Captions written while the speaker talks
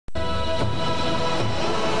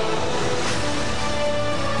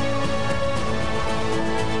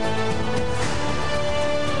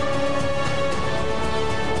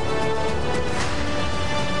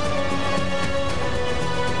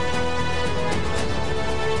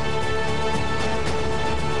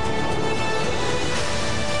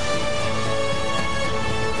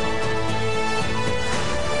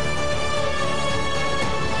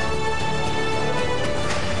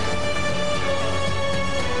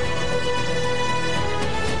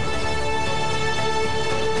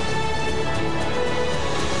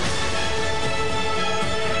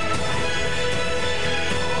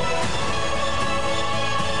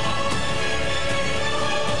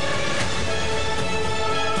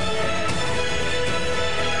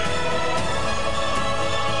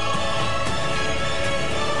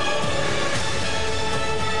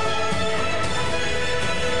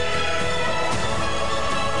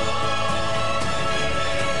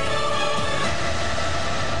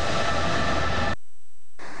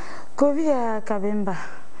Kovia kabemba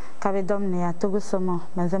kabedomne ya togo somo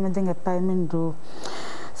manzame dinga paimindu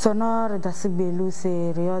sonor da sigbelu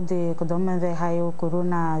se riode kodome ve hayo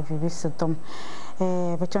corona virus tom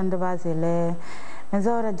bachonde bazele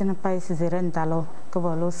mezora dina paisi zerendalo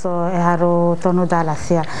kobolo so haro tono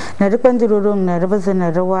dalasia ne ripendururung ne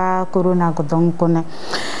rebezene rewa corona kodong kone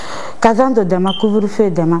kazando dema couvre-feu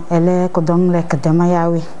dema ele kodong le kadema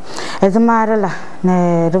yawi ezmara la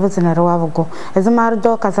ne rebezene rewa vugo ezmara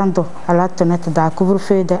do kazando alato net da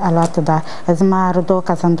couvre-feu de alato da ezmara do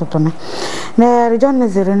kazando tone ne region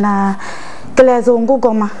zerina Kelezongu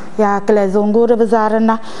goma ya kelezongu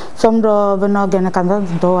rebezarana somro benogene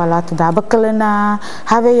kazando alato da bakalena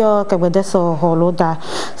have yo kebedeso holoda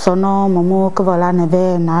sono momo kvala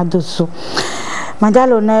nebe na dusu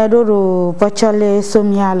Manjalo ne duru pachale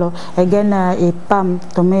somialo egena ipam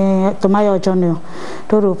tomayo jonio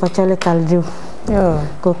duru pachale kalju yo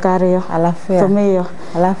kokario alafia tomeyo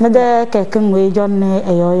mede kekemwe jonne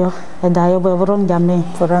eyoyo edayo bevoron jame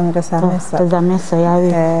forang resamesa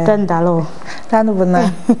yawi tendalo tanu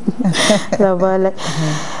bena la vale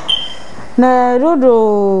ne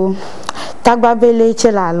duru tagba bele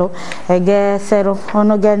chelalo ege sero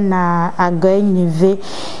ono gena agenive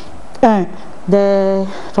 1 de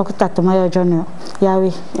rokta tomayo jonio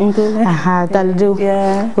yawi aha daldu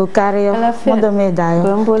kokario modo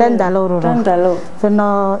medayo tendalo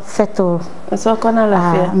sono seto so kona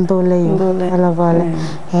la mboleyo ala vale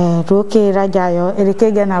roke rajayo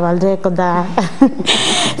erike gena valde koda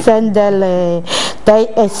sendele dai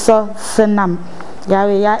eso senam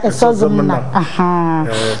yawi ya eso zumna aha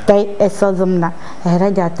dai eso zumna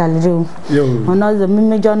raja talru ono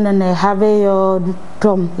zumi jonne ne have yo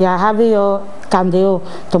drum ya have yo kandeo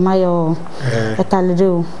tomayo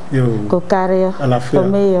etalru kokario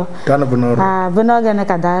tomeyo benoga ne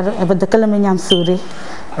kadar ebedekele menyam suri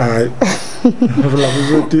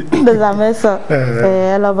Bezameso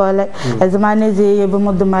ela vale ezmane ze yebo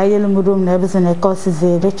domaye le mudum ne bezene kosi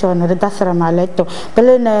ze rechon redasra maleto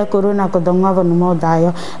pele ne corona ko donga no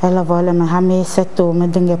modayo ela vale ma hame seto me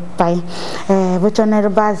dinge pai bochone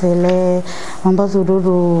base le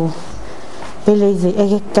ambazururu peleze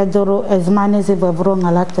e kadoro ezmane ze babro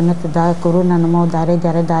ngalat ne da corona no modare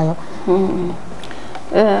jare dayo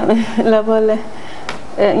la vale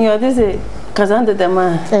io dice casando de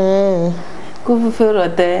ma Kufu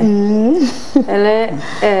ferote ele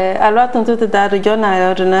alwa tonto da regiona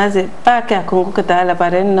ya renaze pa ka kungu ka la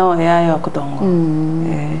paren no ya yo kutongo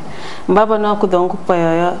mbaba no kutongo pa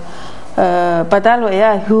yo padalo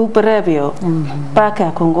ya hu previo pa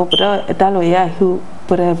ka kungu pero dalo ya hu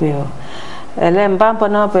previo ele mbamba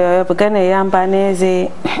no pa yo pekane ya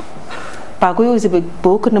mbaneze pa ku yuzi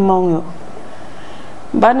bu ku no monyo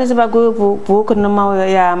Banese bagu buku nama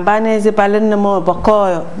ya banese balen nama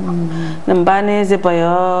bakoyo, banese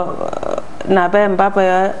bayo nabe mbaba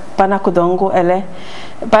ya panakudongo ele,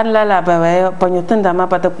 panla la bayo panyutun dama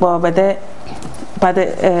pada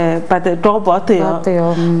do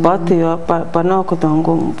botiyo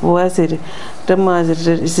panakudongo buasiri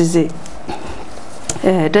demaziri zizi.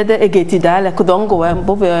 Dede egeti dale kudongo wa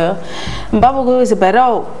mbuyo mbaba gu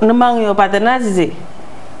sibero namangyo pada nazizi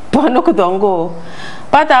panakudongo.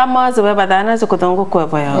 Pada ama sebab badana sekotongo kue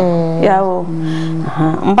payo, yao,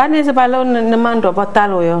 mbane sebalo nemando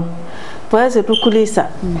batalo yo, pues bukulisa,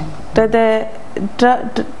 tete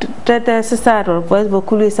sesaro, pues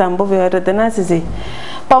bukulisa mbovyo tete nasi,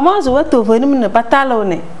 pamazu watu veni mene batalo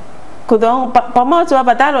ne, kudong pamazu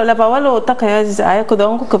batalo la pawalo takaya sisi ay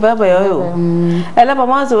kudongo kue payo, ela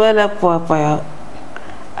pamazu ela payo,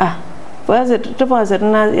 Pues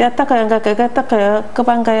na ya takaya ngaka takaya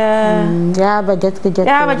kabangaya ya budget ke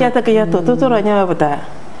tu ronya bata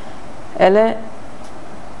ele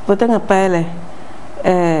botanga pele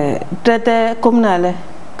trete komunale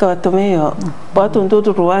ka tomeyo botun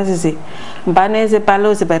tu ruasi banese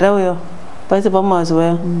palo se berayo pues vamos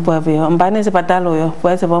yo pueblo banese patalo yo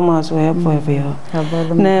pues vamos yo pueblo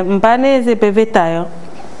ne banese pevetayo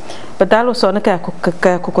patalo sona ka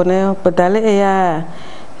kokone patale ya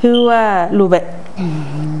Hiwa lube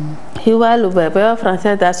pero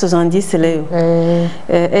français da 70 leo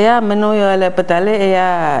ya meno yo le patale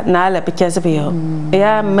ya na le pechese bio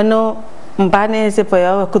ya meno mbane se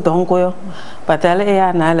poyo kudongo yo patale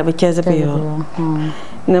ya na le pechese bio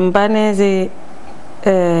mbane se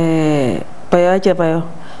poyo je poyo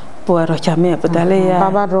Poro chame patale ya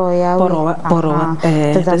babaro ya poro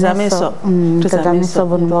tezameso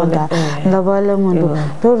bonmoda la vale mundo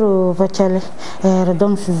doro vachale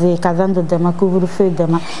redom se kazando de ma couvre-feu de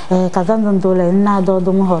ma kazando dole na do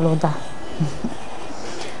mo holoda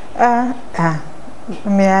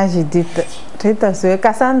me agi dit rita se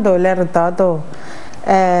kazando le todo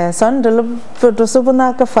son de lo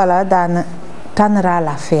subna ka fala dan tanra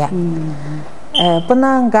la fia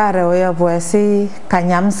pona ngare o ya boesi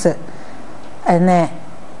kanyamse ene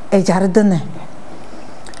e jardine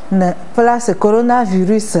ne place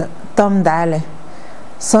coronavirus tom dale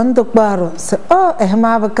son de baro se o e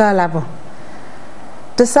ma ba kala bo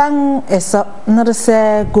te sang eso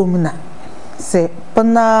nrse gumna se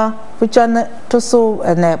pona puchane to so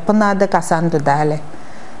ene pona de kasando dale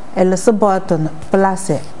elle se botton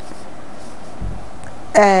place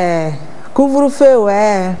couvre-feu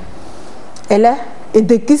elle et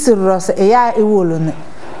de qui se rose et ya e wolone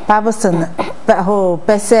pabasen pa ho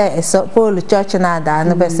pese eso pour le church na da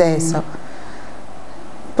na pese eso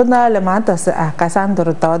pona le mata se a casando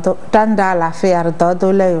todo tanda la fiar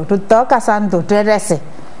todo le to casando trese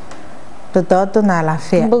todo na la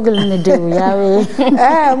fiar bugul ne de ya we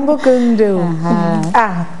mbugul de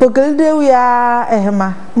bugul de ya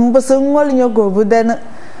ma mbusun ngol nyogo buden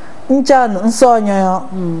nchan nsonyo yo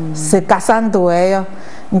se casando yo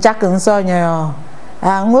njak nsonyo yo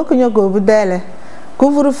ngok nyogo budele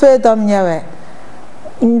couvre-feu dom nyewe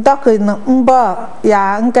ndok mbo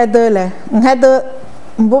ya nkedele nhede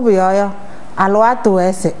mbubu yo alwatu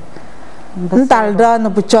ese ntal do no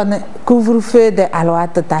buchone couvre-feu de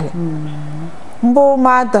alwatu tale mbo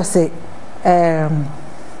ma dose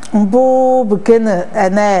mbo bukene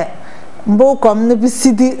ene mbo kom ne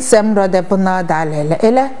bisidi semro de pona dale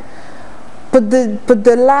ele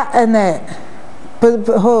pede la ene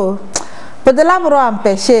ho pede la bro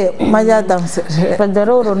empêcher maja danse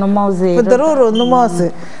pedero no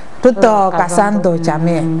mose tutto casando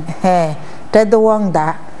chame te do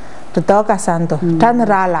wanda tutto casando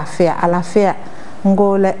tanra la fia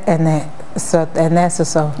ngole ene so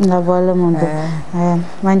la vola mondo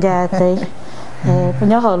manja te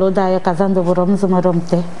punya holo da casando borom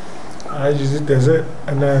zumaromte ai jiziteze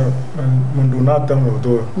ene munduna tamlo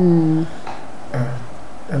do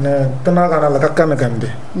ene tana kana la kakana gande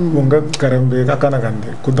bunga karambe kakana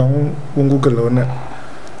gande kudong bungu kelone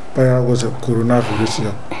paya gose coronavirus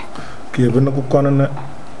ya kiebena ku konana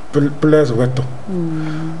place weto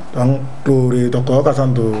dang tori to ko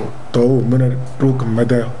kasando to mena tu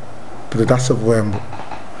kemede tu dasa buembo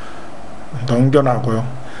dang jona ko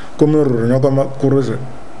komuru nyoko ma kuruse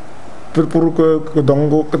pur ko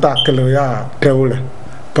dongo ketakelo ya teule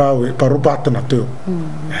pawe paru patna tu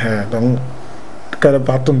dang kada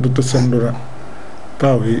patun tu sendura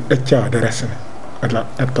pawe echa deresne ala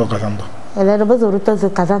etto kasando ele era bazuru to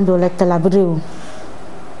casando le telabreu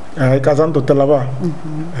casando telaba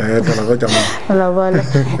telaba jama la vola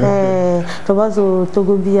to bazu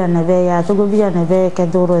togobia na ve ke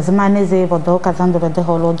doro zamane ze bodo casando de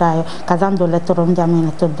holo daio casando le torom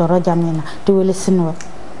jamina to doro jamina tu wele sinwa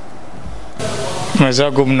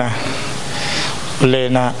meza gumna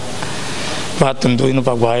lena batun do inu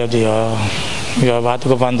pagwayo dia ya batu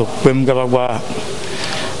ko bandu pem ka pagwa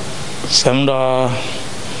samdo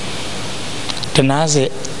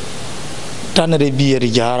tenaze tanare biyer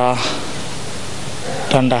jara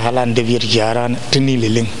tanda halan de biyer jara tini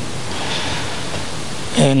liling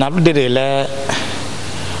nabde de le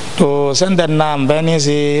to sandan nam bani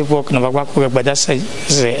si pok na bagwa ko bada se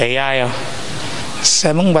ya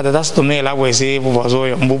samung bada das to me la we si bo zo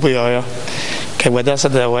yo mbu yo ke bada sa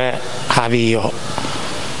de we habi yo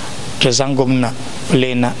resangum na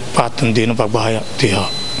lena patun dinu bagwa ya dia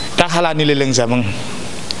ta halan ni liling samung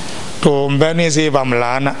to mbani si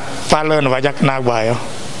bamlana palen wajak na gwayo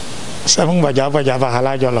samung baja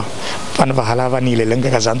bahala jolo pan bahala bani le leng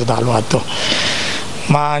ka santo dalu ato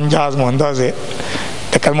manjas mondo se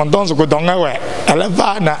te kal mondon su kodonga we ala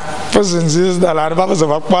bana presences da la ba so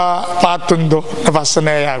pa patundo na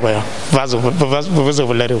pasane ya gwayo vazo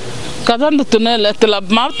volero kazando tunele te la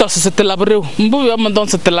marto se te la breu mbu yo mondon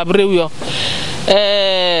se te la breu yo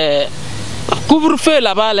couvre-feu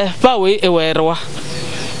la bale pa we e werwa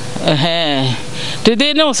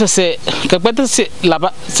te no se que puede se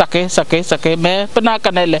lava saque me pena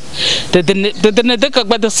canele te de que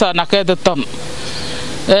puede sana que de tom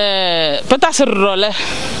peta ser role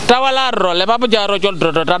tawala role babu jaro jol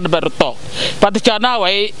do dan berto pat chana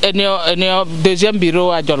way enio deuxième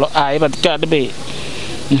bureau a jolo ay pat chade be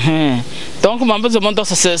donc mambo ze monto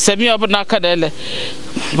se mi opna canele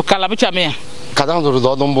kala bu chamia kadang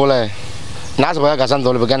do dom bole nas ba gasan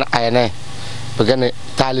do le began ayene begane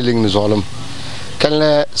taliling ni zolum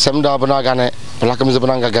kelle semda bana gane pelakam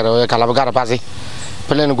zebana gagare kala bagara pasi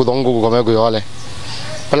pelen gudongo go me go yole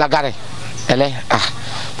pelagare ele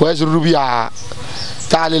pues rubia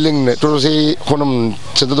taliling ne to si khonum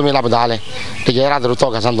sedo me la badale te gera do to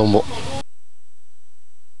gasan dombo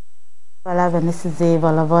Wala venisize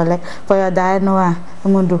bola vole. Poi da noa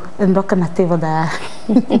mundu ndoka nativa da.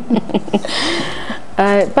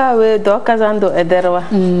 Bawe do kazando ederwa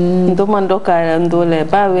ndo mandoka ndole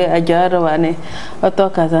bawe ajarwa ne oto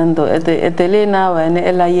kazando etele na wa ne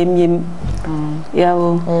ela yem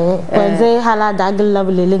yawo kwenze hala dagil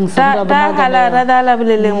lableleng sanda bana hala rada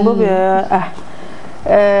lableleng bo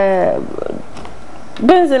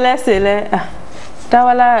benzele sele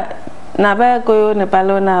tawala na ba ko ne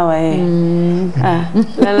palo na wa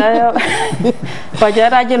la yo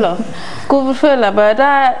pajara jilo couvre-feu là-bas,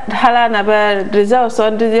 là, na ba déjà au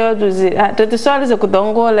son de Dieu, de soir les coups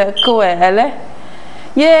le quoi elle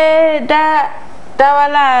ye da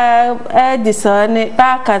wala disone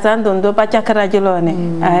pa kazan dondo pa chakra jilone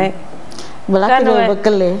ai balakile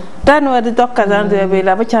bakale tan wadi to kazan do be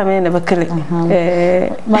la ba chame ne bakale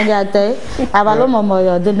magate abalo momo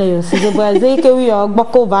yo de ne si je ba ze ke wi yo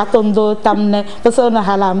gbako ba tondo tamne so na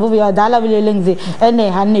hala mbu yo dala bile lengzi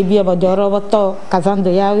ene hanne biya ba joro ba to kazan do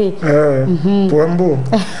yawi pombo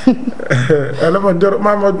ala ma joro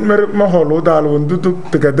ma holo dal wondu tu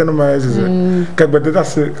te den ma ze ka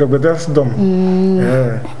bedas dom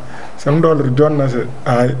sam dollar jonna se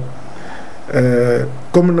ai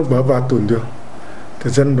comme no baba tondio te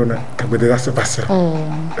zendona ka bedas passer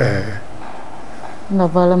no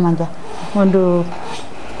bala manja mondo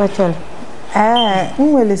pachal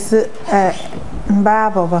ngwelis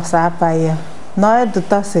mbaba basapa ya no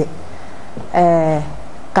edutase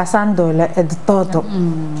kasando le edutoto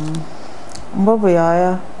mbobo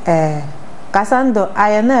yo kasando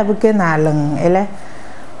ayana buke na lang ele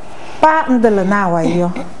pa ndele na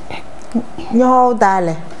wayo nyo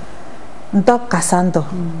dale ndok kasando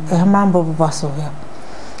mambo baso yo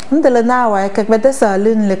ndele na wa ka bede sa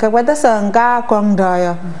lin le ka bede sa nga kong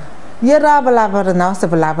doyo yera bala na se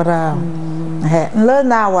bala le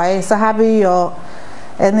na wa sa habi yo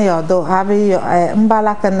ene yo do habi yo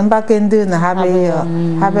mbala kan mbake ndu na habi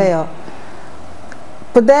yo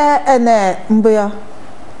pede ene mbuyo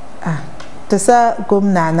tesa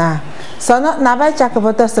gomna na sono na ba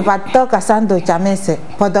chakaboto se bato kasando chamese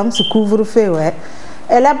podom su couvre-feu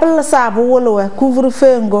elle appelle ça bolo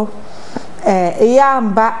couvre-feu ngo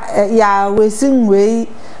yamba ya wesingwe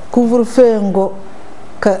couvre-feu ngo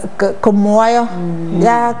que moyo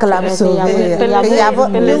ya klapso ya bo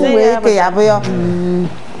lingwe ke ya bo yo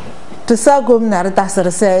tesa gomna ta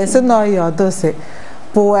serse se no yo dose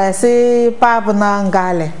po ese pabna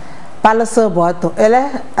ngale pala so boto ele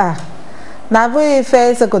na voi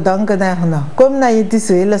fez ko donga na no kom na yiti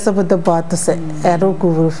se le so boto boto se ero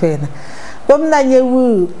couvre-feu kom na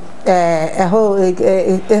nyewu ho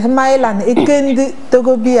mailan ikendi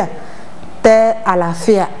togobia te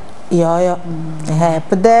alafia yo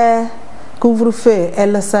pede couvre-feu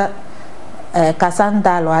ele sa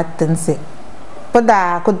kasanda lo atense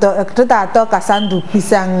pada ko to to kasandu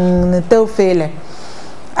pisang te fele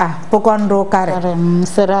pokondo kare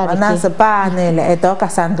serare na se pa ne le to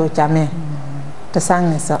kasando chame te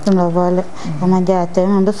sang eso no vale ma jate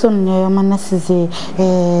ma besonne ma nasizi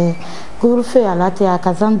couvre-feu alati ya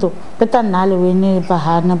kazando peta nale wene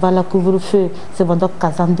bahana bala couvre-feu se bondo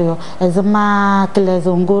kazando yo ezma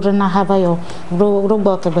klezo ngoro na haba yo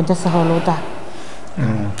robo ke benda sa holoda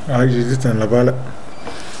ai jitan la bala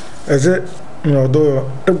eze no do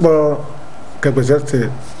tbo ke bezate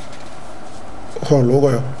holo go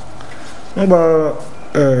yo ngba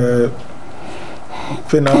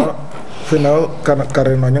final kana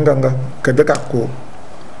kare no nyanga ke de kakko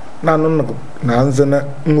nanun na anzana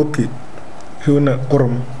nguki huna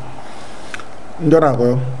kurum njora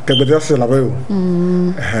go ke be dase la bayo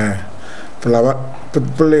flava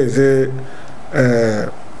pleze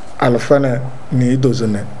alfana ni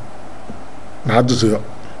dozene na dozo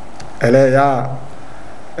ele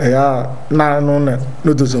ya nanun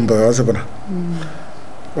no dozon ba sabana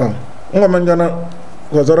ngoma njana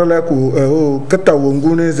go zoro le ku keta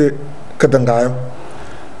wongune ze kadangayo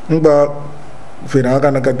ngba fina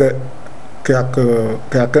kana kade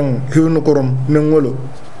kakan hunu kurum nengolo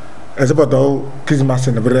esabato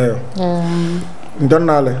kismase na breo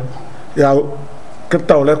ndonale ya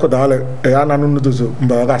ketawle ko dale ya nanu nuduzo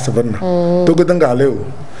mba ga sabana to gadangale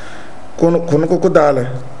kono ko dale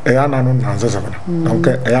ya nanu nanza sabana donc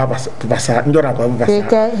ya basa ndora ko basa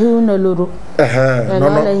ke hunu luru no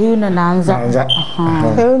le hunu nanza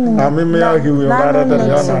ami me ya hiu ngara da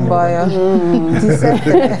ya nanu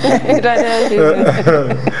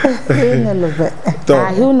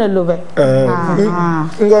hunu lube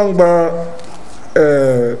ngongba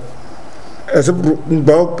esebru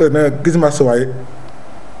ngba ko na kismase wae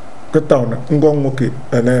ketawna ngongoki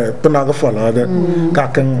ene pena ga fala de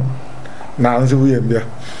kaken na anzu yembia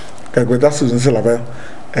ka go dasu nse la ba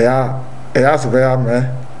ya ya se ya me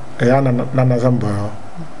ya na zambo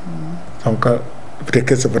donc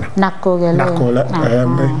peut-être c'est bon nakole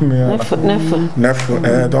neuf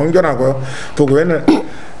donc jona ko to ko ene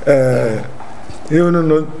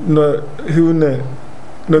hiune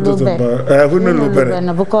no to ba hiune lo bere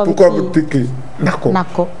ko butiki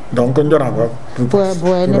nako donc jona ko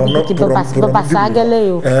ne butiki ba sagale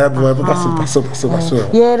yo ba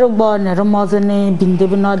yero bone romozene binde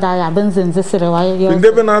bino da ya benzenze sere wa yo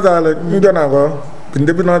binde bino da la jona ko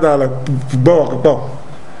binde bino da la bo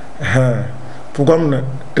Pugam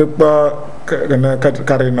te ba kana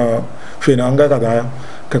karina fina anga kada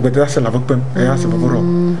ka beta se la bakpen ya se baboro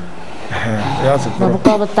ya se ba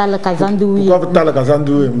ko batala kazandu ko batala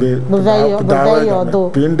kazandu embe ba do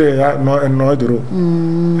pinde ya no duro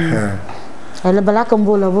ele bala kan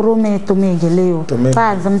bola buru me to me geleo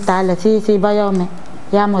pa zam tala si ba yo me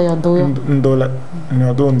ya mo yo do yo ndola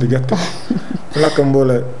no do ndi gatto la kan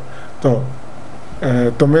bola to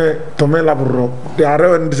tome la buru ya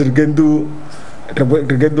rewen bisir gendu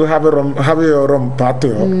Regendu have rom pato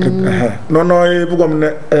no e bugom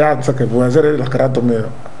ne ya sake bo zere la karato me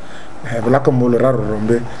la comme le raro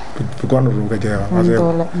rombe bugon ru ga jewa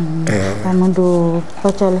amando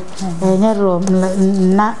pachole nyaro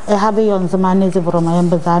na e have yon zamane ze broma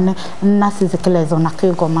yamba zane na si ze klezo na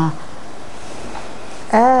ke goma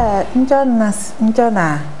njona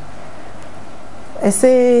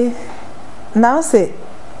ese na se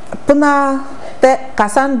puna te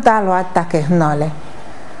kasan dalo atake nole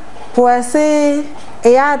pues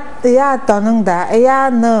ea tonunda ea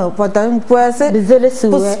no potom pues bizele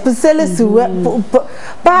suwe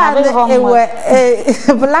pa ewe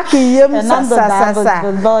black yem sa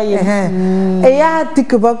ea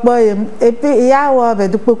tikubok boyem epi ea wa be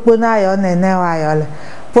dupokpo na yo nene wa yo le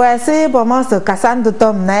pues bomo so kasan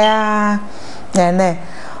tom na ya nene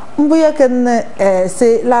mbuye ken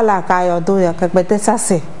se la ka yo do ya ka bete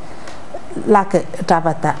sase la que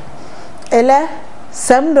tabata ele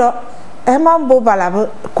semdo emambo bala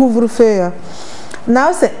couvre-feu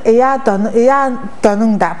now se ya ton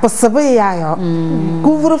da possible ya yo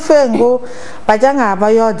couvre-feu ngo bajanga ba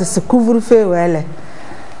yo de se couvre-feu ele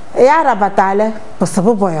ya rabatale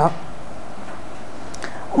possible boyo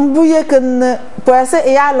mbuye ken pues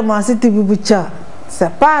ya le ma siti bucha se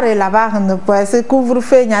pare la bagne pues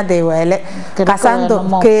couvre-feu nya de wele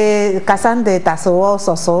kasande taso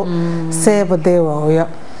so se bode yo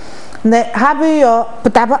ne habi yo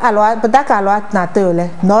pataba alwa na tole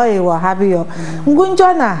no e wa habi yo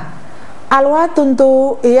ngunjona alwa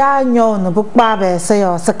tuntu ya nyo no bukba be se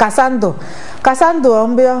yo se kasando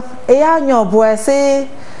ombio ya nyo pues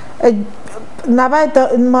na ba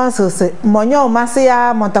to ma so se monyo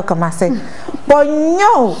masia motoka mase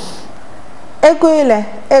ponyo Ekwele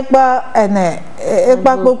ekpa ene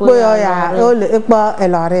ekpa gbogbo ya ole ekpa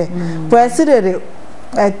elore pues sirere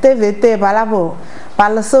TVT balabo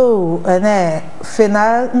palso ene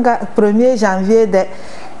final nga 1er janvier de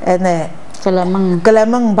ene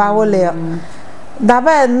kelemang bawole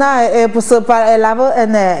dabe na e puso pa elabo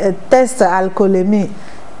ene test alcoolémie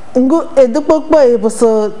ngu edukpokpo e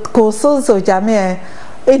puso koso so jamie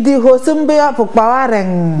edi hosumbe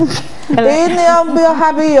pokpawareng ini ombe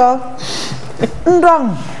habiyo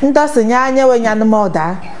ndong ndase nyanya we nyana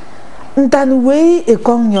moda ntan we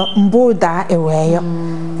ekonyo mboda eweyo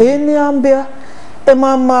ini ambia e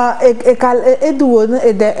mama ekal eduwo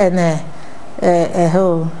ede ene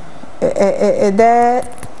ho ede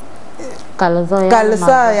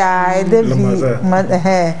kalso ya ede vi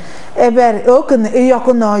eber okun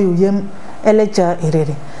iyokuno yuyem elecha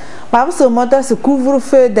irere babso moda se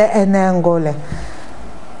couvre-feu de enengole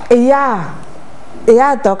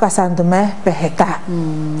ya toka sandume peheta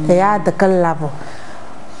ya de kalabo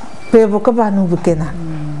pebo kabanu bukena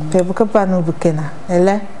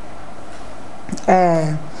ele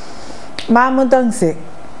mamu danse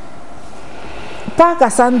pa ka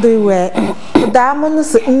sandu we damun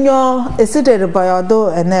se nyo esidere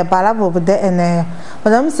boyodo ene balabo de ene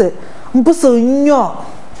madam se mpuso nyo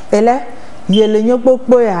ele yele nyo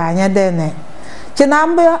gbogbo ya anya de ne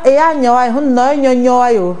chinambe ya nyo ai hun no nyo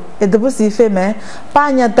ayo edebusi feme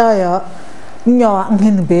panya tayo nyo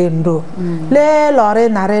ngin bendo le lore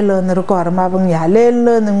nare lo nru korma bung ya le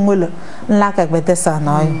lo ngul la ka bete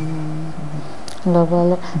sanoy lo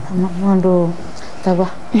bale mando taba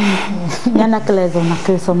nyana klezo na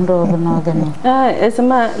ke somro bno gani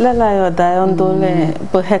esma la yo da ondo le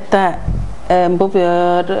po heta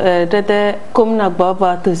mbobyo de comme na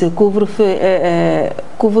baba to se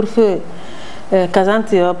couvre-feu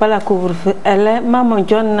kazanti yo pala couvre-feu ele maman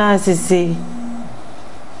John na sisi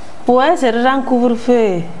pour ser ran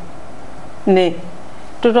couvre-feu ne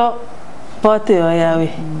todo pote yo yawe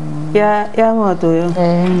ya moto yo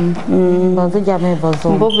bozo jame bozo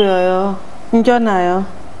mbobe yo njona yo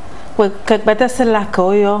ke bata sela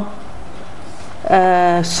ko yo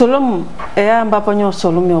solom ya mba ponyo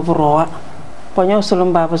solom yo broa ponyo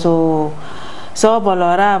solom ba so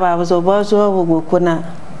bolora ba so bozo bugu kuna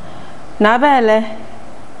na bele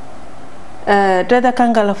dada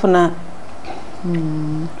kangala funa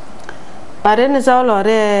Parents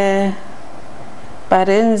olore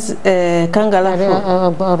parents kangala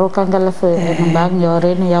fo ro kangala fo mbang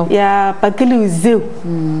yore ni yaw ya pakili uzeu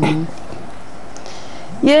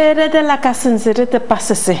ye rete la kasin rete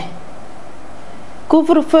passese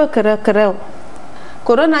couvre feu kara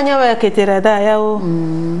corona nya wa ketira da yaw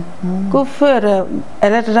couvre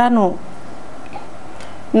ele rano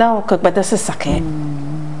na ko bata se sake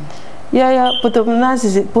ya potom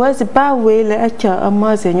nazi poezi pa wele acha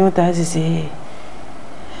amaze nyota zizi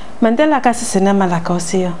mandela kasi na malaka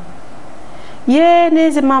osio ye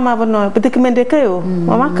nezi mama bono putikimende kayo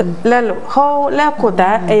mama lalo ho la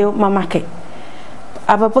koda ayo mama ke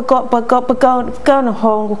aba pako no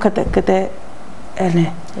hongo kata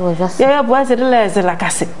ene ya poezi releze la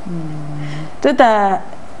kasi tata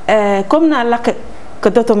comme na la ke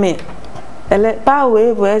tome ele pa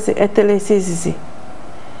we poezi etele sisi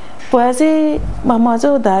pues mama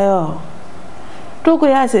zo dayo tu ko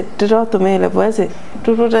yase to to me le pues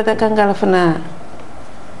tu da kangala fana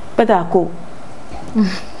pedako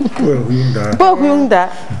po huyunda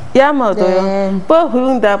ya mo to yo po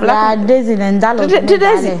huyunda la desinendalo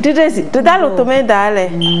to dalo to me dale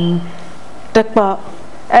tekpa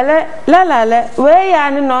ele la we ya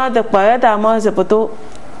ni no de pa ya da mo se poto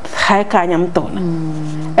khai kanyam to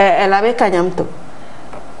na la be kanyam to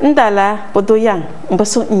ndala poto yang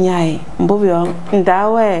mbaso nyai mbobyo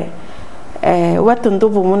ndawe watundu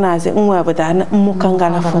bumunaze nwa badana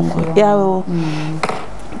mukangala fungo yawo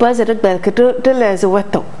baze regbel ke de leze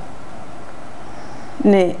wato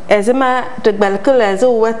ne ezema regbel ke leze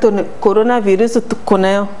wato ne coronavirus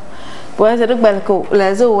tukonayo baze regbel ke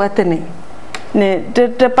leze wato ne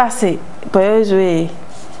de passer bayo jouer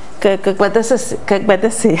que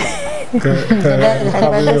badase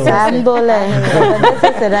Sambole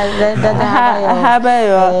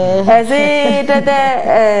habayo ezi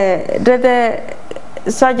dede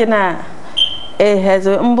sajina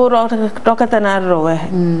hezo mburo dokatana rowe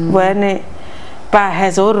wene pa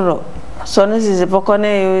hezo ro sonu zizi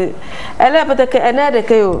pokone ele patake enade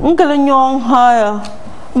kayo ngalo nyong hayo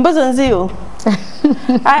mbazanziyo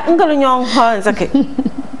ngalo nyong hayo zake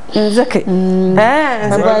nzake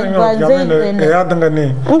ya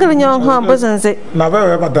dangane ngel nyong ha bazanze na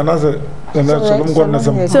ba ba danaze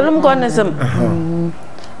solum gonnesam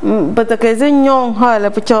batake ze nyong ha la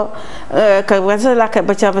pacho ka wasa la ka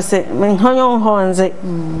bacha base men ha nyong ha nze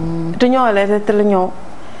to nyong la te nyong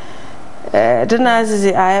dana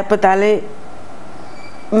ze ay patale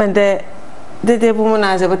mende de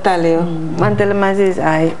bumonaze batale mantel mazis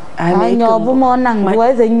ay nyo bumo nang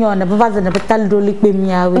boeze nyo na baza na batal do likbe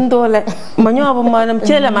miawe ndole manyo bu manam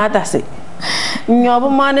chele matase nyo bu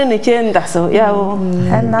mane ne chenda so yawo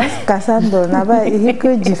anas kasando na ba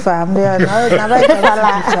hiku jifambe na ba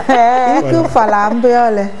fala hiku fala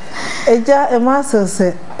ambeole eja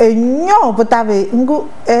emasose enyo butabe ngu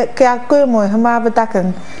ke akwe mo ma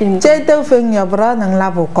butakan cheto fenyo bra nang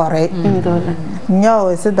labo kore ndole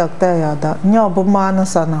nyo se doctor ya da nyo bu mano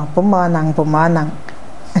sana bu manang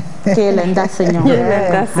Kelenda senyo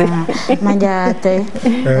manjate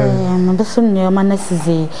mbesun nyo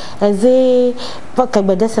manasizi ezi paka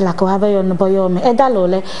bedese la ko haba yo no boyo me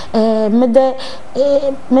edalole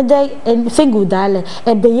mede fingu dale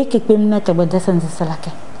be yiki pemna ka bedese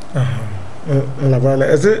nsalake la vale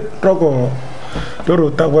ezi trogo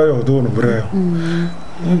doro tagwa yo do no bre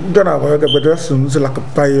dona ko ka bedese nsalaka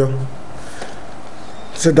payo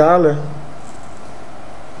se dale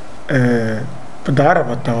pedara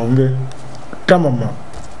batambe tamama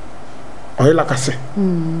oila kase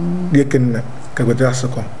dieken ka bedese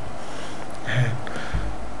ko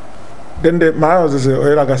dende ma ze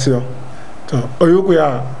oila kase to oyuku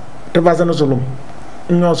ya te bazana solum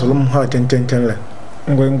nyo solum ha chen le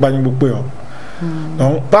ngwe ngban bu pe o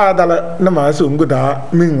donc pa dala na ma so nguda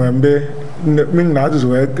mingwembe ming na zo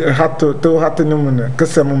hat to hat nyumne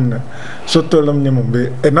kasamumne sotolum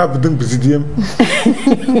nyumbe ena budun bizidiem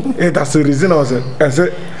e da serizina ose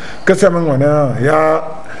ese kasamang wana ya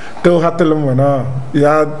to hatlum wana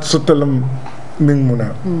ya sotolum mingmuna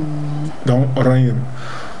donc oranyin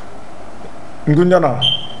ngunyana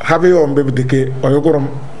habe ombe bidike oyogorom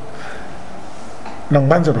nang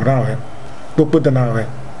banzo rawe bupudana we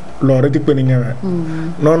lore di peninga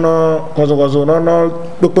no kozo no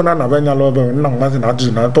bukuna na banya lobe nang ma na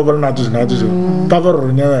du na pobal na du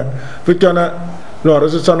pavor nyawe fitana lore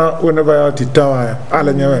so sana wona ba titawa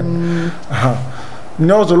ala nyawe ha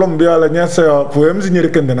nyozo lombi ala nyase poem zinyere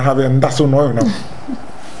kende na habe ndaso no no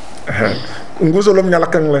nguzo lom nyala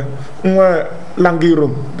kangle ngwa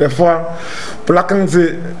langirum des fois plakang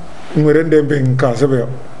ze ngwerende ben ka sebe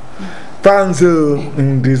panze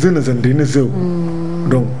ndizene zendine zo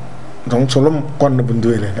donc solom kon na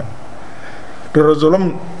bunduele na do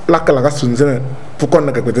solom lakala ga sunzene fu kon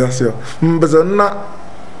na ka bedasio mbezana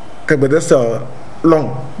ka bedasio long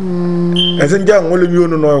ezen jang wole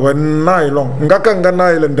yono no ko nay long ngaka nga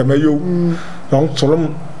nay len de mayu donc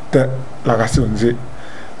solom te la ga sunze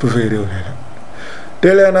pu fere o na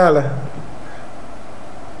tele na la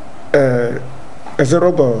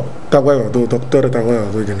ezerobo tawayo do docteur tawayo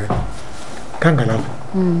do jene kangala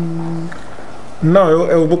no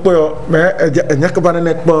eu buko me nyak bana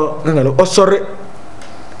nek bo ngalo osore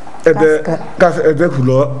ede kas ede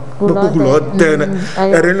kulo tene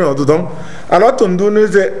ereno do don alors tondu ne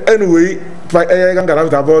ze anyway fa kangala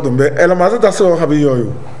da bo do be ela maza da so habi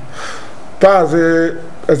yoyo pas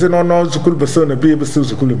eze no zukul besone bi besu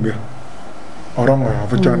zukul mbi orongo ya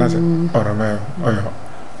fuchana se orome oyo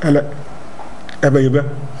ele ebe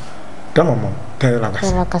tamamo tela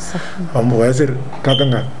kasa ambo wazir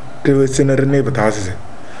kadanga te senere batase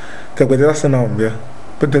te kweda sana mbia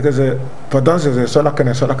pete kaze padanse ze sola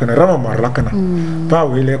kana rama mar lakana pa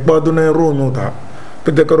wile bodu ne ronyo ta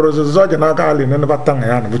pete ko rozo zoja na kali ne batanga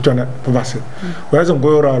ya na buchona pabase wazo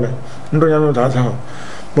ngoyora le ndo nyano ta sa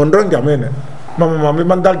bondon jamene mama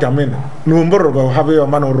mandal jamene numbro ba habe yo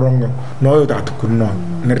mano rongo no yo ta kunno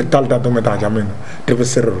ne rital ta do meta jamene te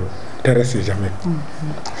besero teresi jamene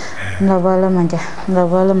ngabala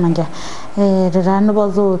manja rana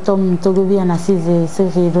bazo tom togubia na size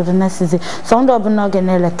siri rana size sondo abuna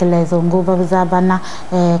genele kelezo ngoba zabana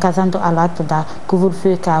kazanto alatu da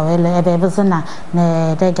kuvurfu ka wele ebe bazana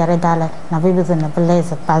ne de gare dala na bibazana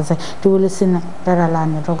blaze paze tulisina darala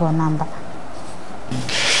ne rogo namba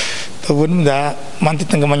Tobun da manti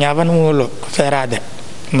tanga manyaban mulo ferade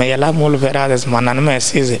me yala mulo ferade manan me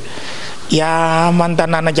size ya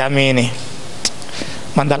mandana na jamini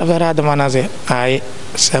mandala ferade manaze ai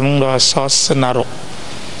semundo sos naro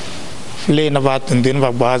le na batun din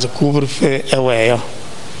ba baz kubur fe eweyo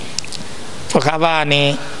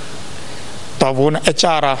fakabani tobun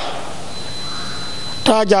echara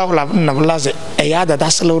ta jawla na blaze eyada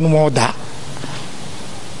daslo no moda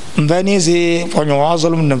Venise ponyo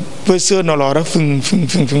azolum na pese no lora fing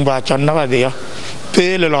ba chonna ba dia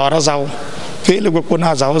pele lora zau pele go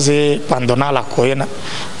kuna zau ze pandona la koyena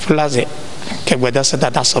flaze ke gweda sa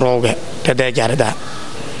da sroge te de jarda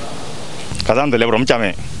kazan de lebrom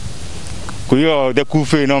chame kuyo de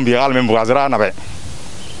kufe no bi al mem brazra na be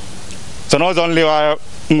sono zon lewa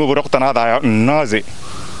ngo rok tana da naze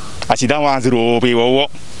asida wa zero be wo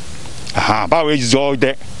aha ba we zo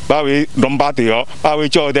de bawe dombatio bawe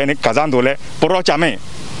chode ni kazandole poro chame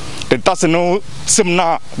te tasno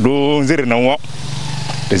simna do zir no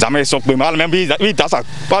te jamais sok be mal même bi tasa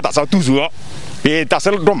pas tasa toujours et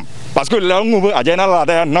tasel dom parce que la ngubu ajena la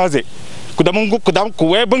da naze kudam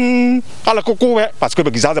kuwe beng ala kuwe parce que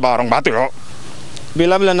be gizaze ba rong batio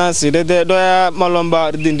bilabla na side de do ya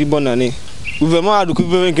malomba dindi bonani gouvernement adu ku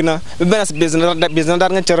be kina be na business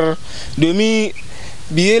dar ngecer demi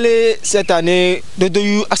biele cette année de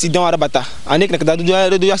deux accidents à Rabata année que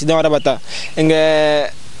deux accidents à Rabata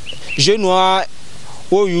nge genois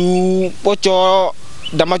oyu pocho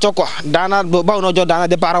dama choko dana ba no jo dana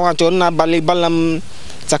de parawan na bali balam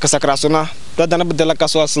sakrasona do dana bedela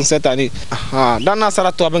kaso cette année dana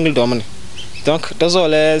sarato abengil do mane donc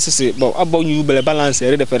désolé c'est bon abo ñu bele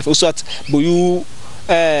balancer de faire soit boyu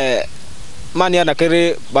mania na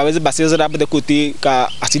kere ba base basé da de côté ka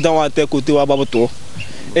accident wa te côté wa baboto.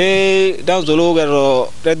 Et dans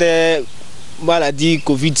le maladie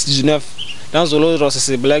Covid-19, dans le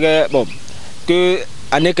c'est blague bon que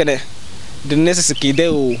année que de nécessité qui est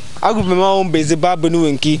au gouvernement on baise pas benu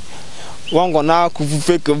enki on a que vous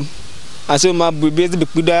fait comme à ce moment baise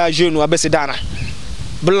beaucoup de jeunes ou abaissé dana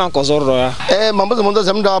blanc cosor mambo de monde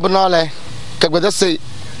sem da banale que peut c'est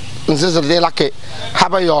de la que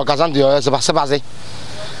haba yo kazan dio c'est pas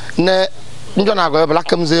ne njona go bla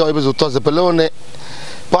comme ze yo bezo to ze pelone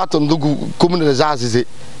paton dugu commune de zazize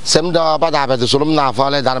sem da bada ba de solom na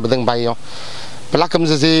fale dan bedeng bayo bla comme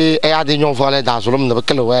ze e adi nyon fale da solom na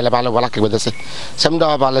bekelo wele ba le wala ke bedese sem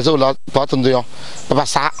da ba le zo la paton dio ba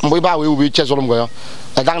sa mbo ba we ubi che solom go yo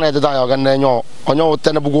dang ne da yo gan ne nyo onyo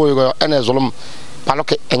tene bugo yo go ene solom palo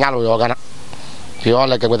ke enyalo yo gana yo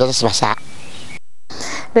le ke bedese ba sa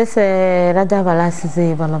Dese rada balasi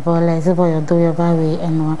ze balabole ze boyo do yo bawi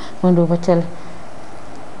enwa wendo bachel.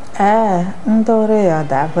 Ndore yo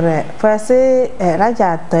dabre. Pasi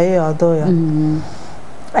raja toyo do yo.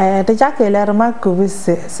 De jakele rama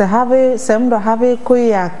kubise se have semdo have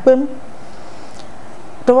kuya pem.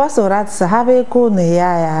 To wasorat se have ku ne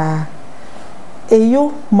ya.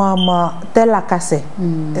 Eyu mama tela kase.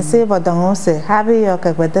 Se bodon se have yo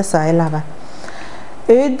ke gwede sa elaba.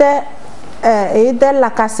 Ede la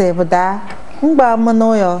kase boda ngba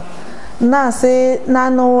mono yo na se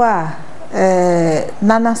nanoa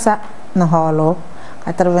nanasa no holo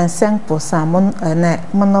 85% mon ne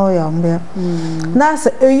mono yo mbe na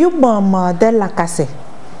se eyu mama de la kase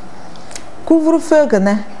couvre-feu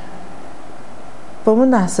gane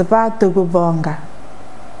pomuna se ba to go bonga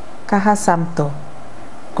ka hasamto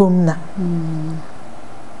kumna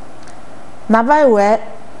na vai we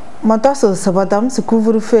motoso se bodam se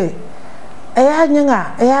couvre-feu nyanga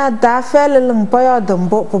da feleleng poyo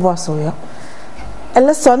dombo poboso yo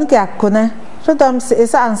ele son ke akone rodam se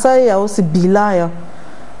esa ansa yo se bilan yo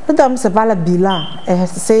rodam se bala bilan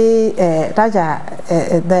se raja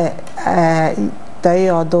de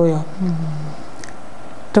tayo do yo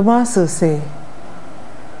tomaso se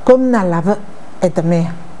comme na lave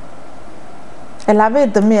etame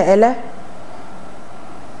ele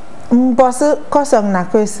mbosse kosong na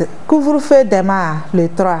kwese couvre-feu demain le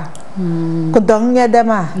 3 Kudong ya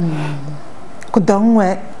dema kudong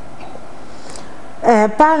we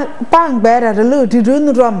pang bera relu di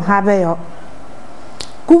run rom habe yo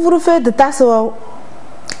couvre-feu de taso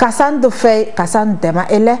kasan do fe kasan dema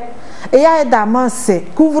ele ya da manse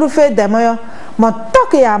couvre-feu dema yo mo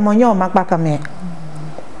toke ya mo nyo makpa kame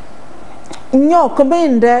nyo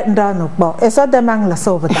komende ndano bo eso demang la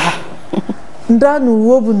so bata ndano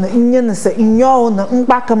wobu na nyen se nyo na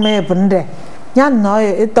nkpa kame bende nyan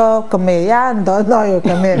noyo ito kame ya ndo noyo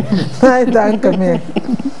kame ai dan kame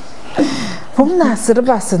hom na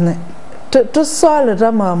sirbasne to sol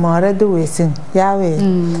rama mare do wesin yawe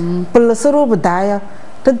pulsuru budaya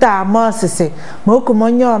to da mosese mo ko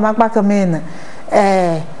monyo makpa kame na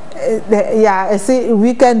ya esi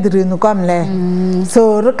weekend rinu komle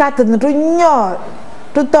so rukat nyo to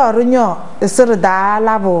nyo esir da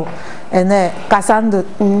labo ene kasando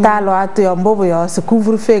talo atu yombo yo se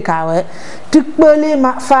couvre-feu kawe tikbeli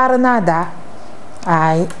ma farna da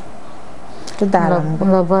ai to dalam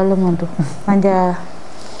la bala mondo manja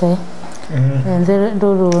te ende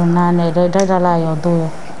do na ne da la yo do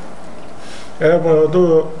bo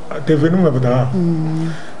do te venu me bada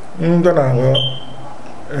ndana go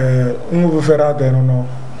ngu fera de no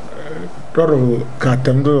toro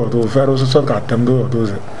katem do fero so katem do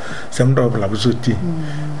sem do la busuti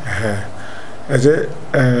eze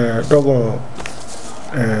togo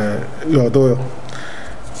yo do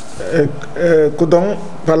kudong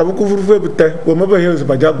pala bu couvre-feu bete wo ma ba yo se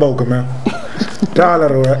ba jak ba ko ma ta la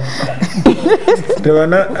ro de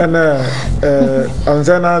ana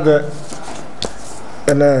anzana de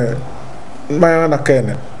ana ma na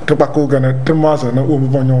kene to ba ko gana to ma so na o mo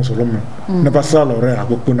bonyon so lo me ne ba sa lo re a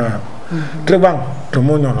ko kuna tre bang to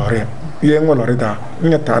mo nyon lo re ye ngo lo re da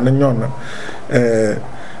nyata na nyon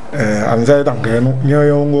anzai dange no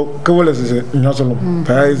nyo ngo kwole se nyosolo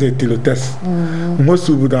pa ise tilotes ngo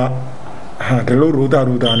subuda ha de lo ruda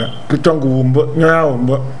na kitongu wumbo nya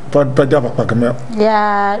wumbo pa jaba pa kama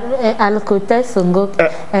ya alkote songo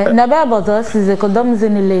na ba bodo se ko dom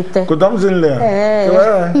zinilete to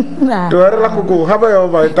era la ko haba yo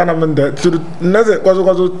ba tanamende sur naze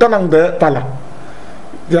ko tanang de pala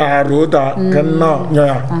ya ruda kanno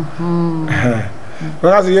nya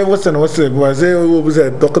Ragazzi, io você o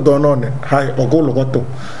você toca donone, hai o golo goto.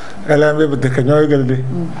 Ela me bete kanyo geldi.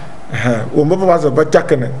 O mbo ba za ba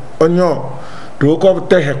chakene. Onyo do ko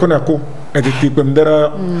te he kuna ku e di tipem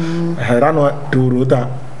dera rano turuta.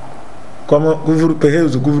 Como couvre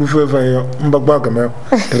peheus couvre-feu vai mbagba game.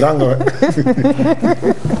 Ranga.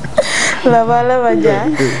 La bala ja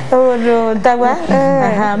odo tagwa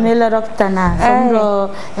mela roktana somro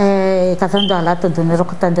kasando ala to dun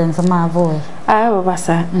rokta den sama vo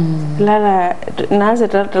basa la naze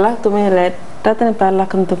la to me le tatene par la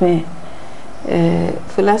kan to me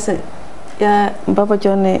fulase ya baba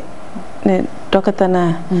jone ne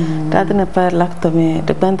dokatana tatene par la to me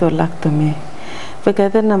de bando la to me porque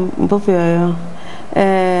na bobo yo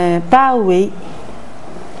pa we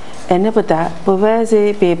ene pata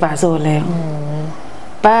povese pe paso le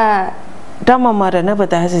pa dama mara na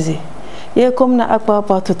pata sisi ye komna akpa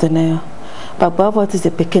pa tutene pa pa tu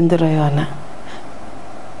se pekendro yana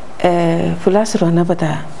fulasro na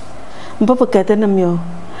pata mbopo kete na mio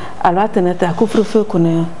alwata na ta couvre-feu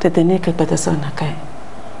kuna te tene ke pata sona kai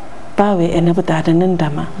bawe ene butade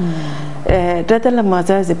nindama dadala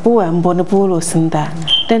maza ze buwa mbone polo sinda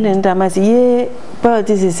dene ndama si ye ba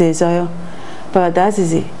disi se zoyo ba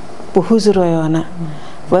dasi bu huzuro yona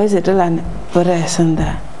ba ze dalane bore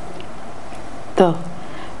sinda to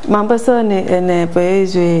mamba so ne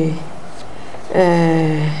paese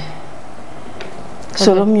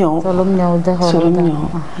solomnyo de solomnyo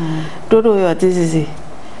dodo yo disi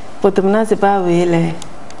potumna se bawe le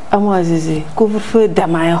amwa zizi couvre-feu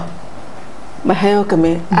damayo ma hayo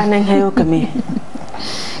kame anan hayo kame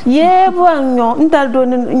ye bo nyo ndal do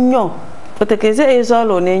nyo poteke ze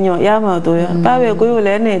ezolo ne nyo ya ma do ya ba we go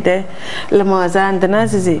le ne de le ma za ndana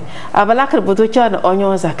zizi abala kar boto cha na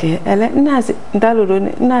onyo zake ele nazi ndalo do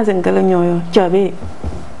ne nazi ngala nyo yo chabe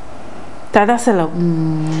tada selo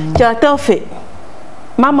cha tofe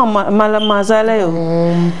mama mala mazala yo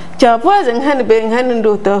cha pozen han be han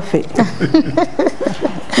do tofe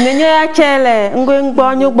nenyo ya chele ngwe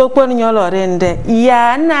ngbonyo gbokpo nyo lorende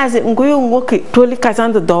ya nazi ngwe nwoke toli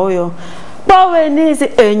kazando doyo bawe nizi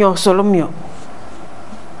enyo solomyo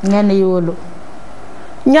nyane yolo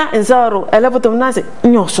nya nzaro elebutum nazi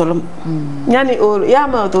nyo solom nyani olo ya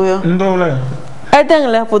ma doyo ndole edeng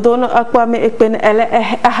le podono akwa me ekpen ele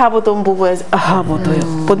ahabotum buwes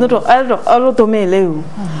ahabotoyo podono alo to me leu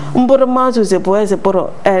mboro mazu ze boeze poro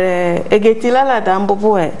egetila la dambo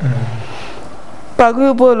boe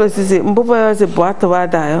pagu bolo sisi mbubo yo se boato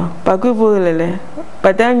wada yo pagu bolele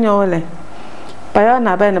padanyo le payo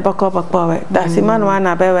na be ne bako bakpawe da simanu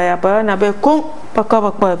na be we ya payo na be kun bako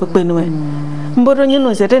bakpawe pepenwe mboro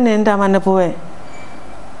nyino se ne ndama ne boe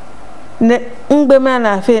ne ngbe ma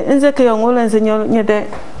na fe nze ke yo ngolo nse nyede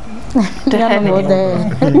de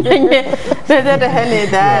hene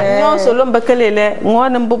da nyo solo mbakelele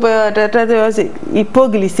ngona mbubo yo da yo se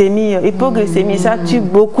hypoglycémie ça tue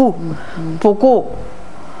beaucoup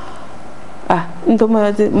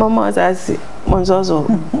ndoma mama zazi monzozo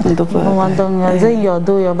ndoma ndonga ze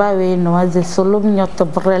yodo yo bawe no aze solom nyoto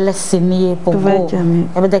brele sini pogo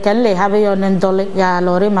ebe de kalle habe yo ndole ya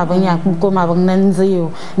lore mabanya ko mabang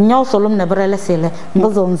nziyo nyo solom ne brele sele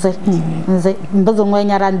mbozonze nze mbozongo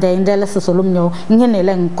nyarande ndele solom nyo ngene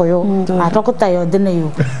le nkoyo atokota yo dene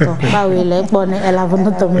yo to bawe le bone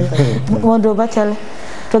elavunu to me mondo bachale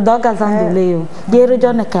to doga zanduleo yero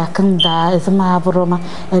jone ka kanda esma broma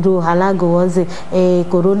edu halago waze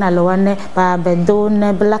corona lawane ba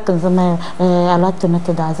bedone black zama alatu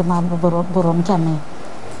to da zama borom chame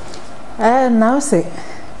now se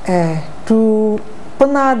tu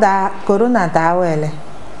puna da corona da wele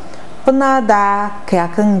puna da ka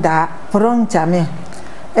kanda borom chame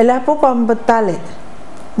ela popam betale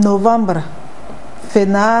november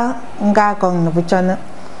fena nga kong no buchana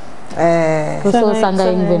so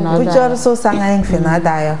sangaing venada bujor so sangaing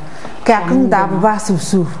venada ya ka kunda ba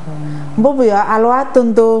susu bobo ya alwa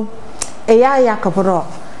tondo eya yakobro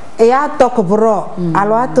eya tokobro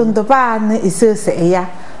alwa tondo ba ne isese eya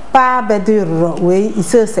pa beduro we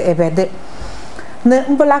isese ebede ne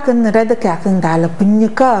mbula kan rede ka kunda la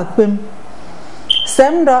pinyika pem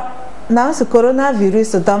semdo na su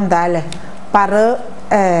coronavirus dom dale para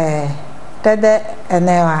tede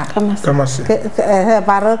enewa kamasi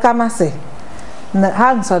para kamasi na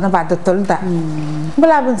hanso na ba tolda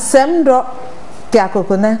bla ben semdo kya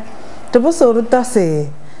kokona to bo soru to se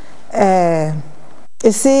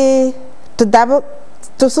esi to dabo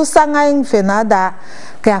to so sangaing fenada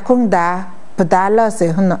kya kongda padala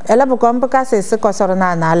se hono ela bo kom ka se ko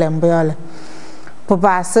sorona na lembele po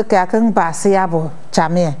ba se kya kang ba se yabo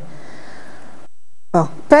chamie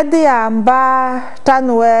pedi amba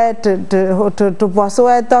tanwe to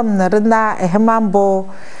boswe tom na ehmambo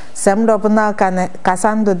semdo puna kane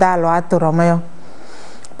kasando dalo atoromayo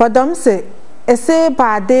podom se ese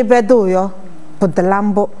ba de bedo yo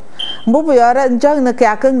podlambo mbubu yora njong na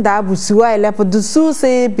kya kang da busuwa ile podusu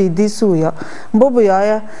se bidisu yo mbubu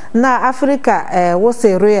yora na afrika wo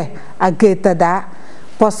seruye ageta da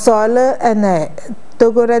posole ene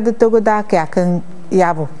togore de togoda kya kang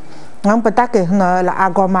yabo ngam patake no la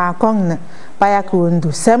agoma kong paya kundu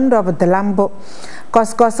semdo bedelambo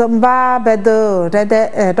kos mba bedo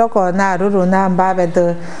rede doko na ruru na mba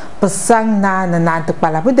bedo pesang na te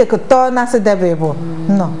pala bude ko to na se debebo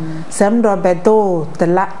no semdo bedo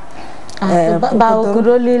tela ba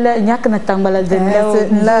kuroli la nyak na tambala de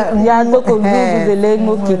la ya do ko de le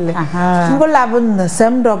ngoki ngola bun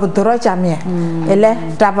semdo bedro chamie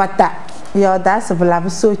ele tabata yo da se bla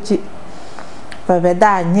sochi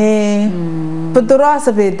beda nye pedro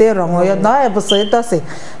se bede rongo yo no e buso ito se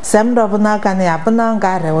semdo buna kane apna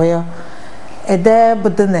ngare yo ede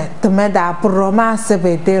budene tumeda proma se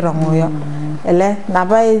bede rongo yo ele na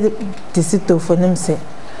ba disito fonim se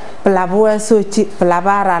pelabu sochi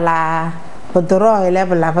pelabara la podoro ele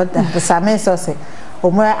pelabada besame sose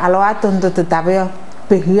omo alwato ndo tabio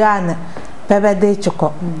pehiana bebe de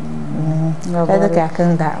choko ada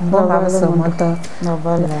kakanda bomba so moto no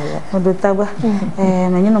bala ndo tagwa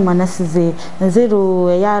menino manasize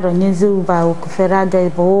nzero yaro nyezu ba ukuferada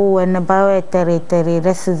bo ena ba tere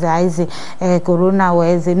resize corona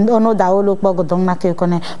weze ono da olo pogo donna ke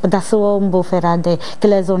kone padaso mbo ferade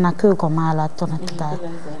klezo na ke komala tona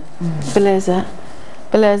tada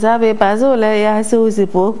Beleza be bazo le ya so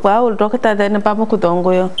zipo ba ul dokta da na pa mo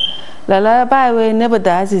kudongo yo la ba we ne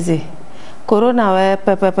bada zizi corona we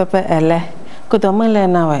pe ele kudomen le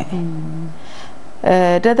na we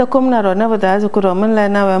da komna ro ne bada zu kudomen le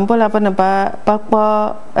na we mbola pa na pa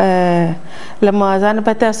po le mo zan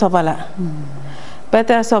pete sobala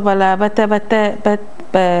bete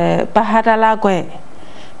pa hada la gwe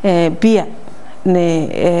bia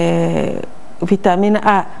ne vitamine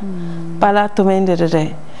A pala tumende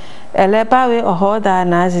de ele bawe ohoda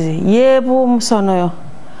nazi yebu sono yo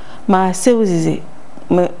ma sewzizi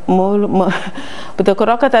mo buto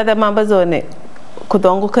korokata de mambazone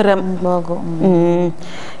kudongo kerem bogo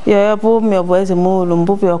yo bu me boeze mo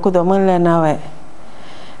lumbu bi okudomen le nawe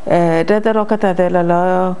de rokata de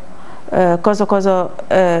la kozo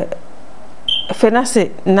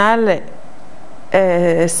fenase nale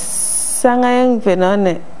sangayeng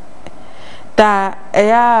venane ta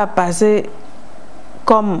ya passé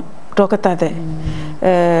comme rokatade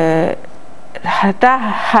hata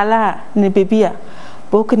hala ni bibia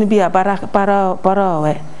bok ni bia para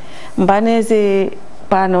we mbane se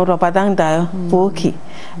pano ro padang da boki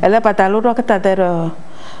ele patalo rokatade ro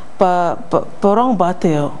pa porong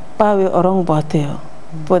bateo pa we orong bateo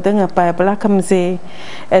podeng pa pala kamse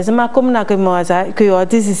ezma komna ke moza ke yo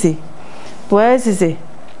disisi pues isi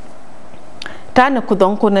tan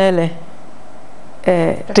kudon kunele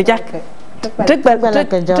trijak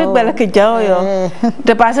bela ke jao yo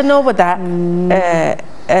de pasa no bata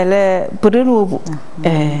ele purinubu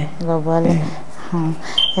globale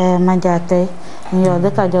manjate yo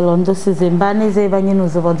de ka jolondo sizimbani ze banyinu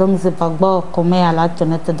zobodong ze pagbo kome ala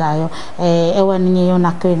tonete dayo ewani yo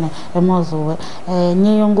nakene emozo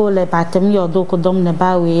nyi ngole patem yo do ko dom ne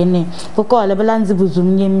bawe ne ko le belanzi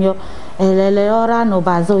buzum nyimyo ele ora no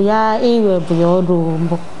bazo ya iwe buyo do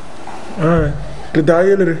mbo te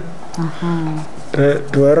dayelere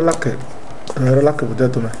tu era lakke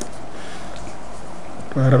butetuna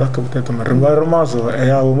remazo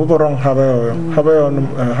ya mo borong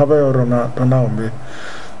habayo rona ombe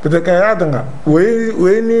peut-être ya danga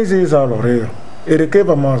we ni zi za lore ereke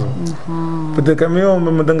ba mazo peut-être mi o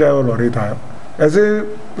me danga yo lore ta ese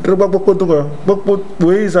treba bokko to bokko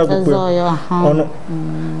we za bokko ono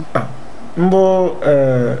mbo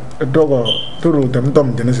dogo turu dem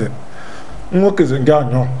dom denese ngoke ze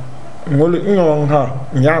nganyo ngol nyon ha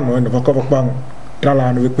nyano ne bako bakbang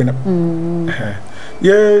dala no wekpena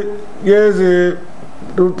ye ze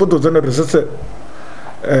puto zana resese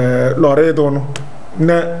lore dono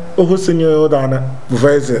ne o senyo dana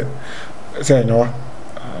buveze senyo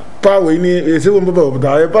pa we ni ese wo mbo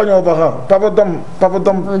da e pa nyo ba ha papa dom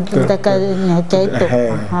ta ka nya chaito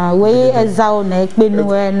we ezao ne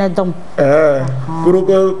kpenu ne dom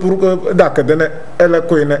puruko da ka dene ele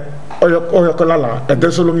ko ne oyo ko lala e de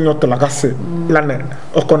solo nyot la kasse la ne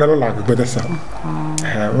o ko ne la ko de sa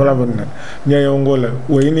wala bonne nya yo ngole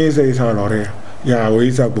we ni se isa lore ya we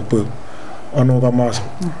isa bupu ono ba mas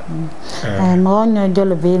mo nyo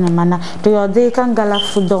jolo be na mana to yo de kan gala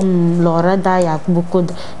fudom lore da ya buku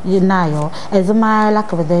na yo ezma la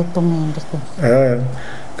ko de to mende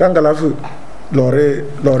kan gala fu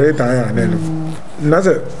lore da ya ne na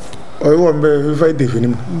se oyo wombe fa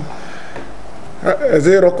definim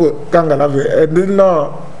zero ko kangala ve edino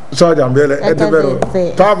so jambele edibero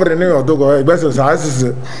pabre ni odogo egbeso sa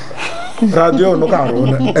asise radio no karo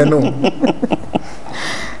eno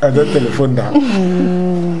ade telephone da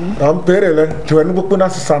am perele tuenu bukuna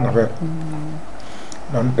sana ve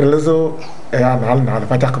nam telezo ya nal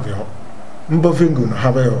pa tak bio mbo fingu na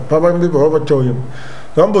have yo papa mbi bo choyim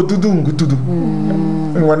mbo tudu ngutudu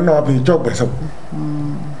ngwan no bi chogbeso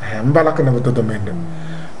mbala kana boto mende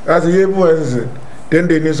as yebu as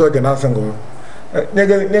dende ni so jana sango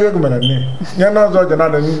nyega kumana ni nyana so jana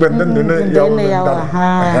ni benden ne yawo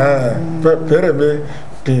pere be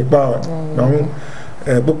ti ba non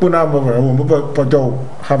bukuna mo po jo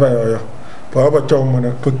have yo po cho mo ne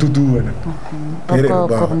po tudu ne pere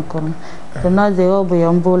ba no de obu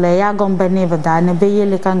yombule ya gombe ne badane be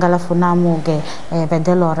yele kangala funa muge be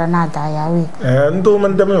de lora na da ya wi ndo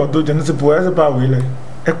man de mo do jana se po as ba wi le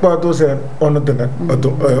ekpa to se ono de ne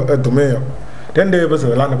do me yo dende be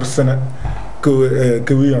se la ne besene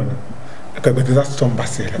que oui on que peut-être ça tombe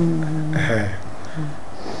passé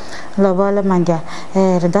la vola mangia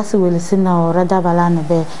redasu wil sino rada balane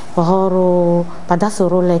be horo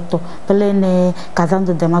padasoro letto pelene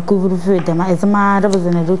kazando de ma couvre-feu de ma esma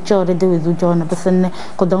rebuzene do chore de wizu jona besene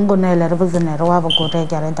ko dongo nele rebuzene rawa ko de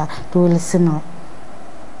gareda do wil sino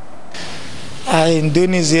ai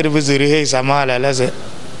Indonesia rebuzuri he samala laze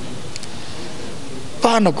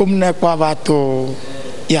pana kumne kwa bato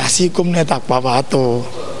ya si kumne tak kwa bato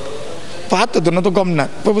do no to komna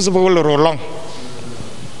pupusu bolo rolong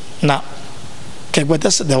na ke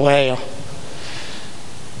gwatas da wayo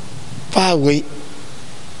pa we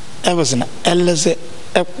ebosna elze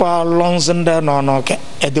e kwa lonsenda no ke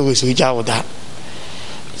edo wisu jawda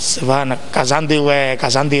savana kazandi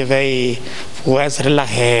ve fues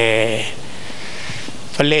relahe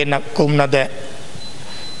falena kumna de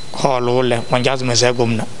holole manjas mese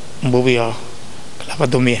kumna mbubio klapa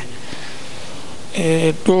dumie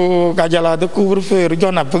to kajala de couvre-feu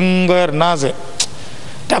jona bungar naze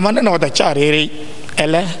tamana no da chariri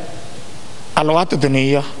ele alwatu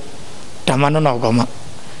dunia tamana no goma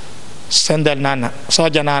sendal nana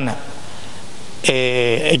soja nana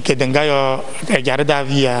kedenga yo jarda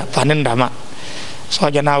via panendama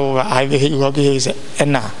soja nawo ai go ke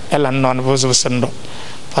ena elan non vozu sendo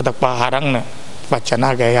pada paharang na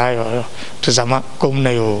bacana ga yo to sama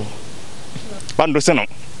komna yo pando seno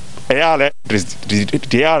ale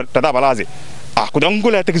dia tada balazi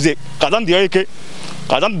kudongule tekze kazan dia ke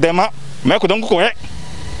kazan dema me kudong ko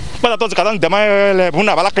pada to kazan dema le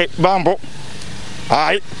buna balake bambo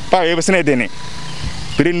ai pa e besne deni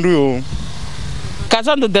pirindu yo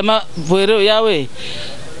kazan dema voero yawe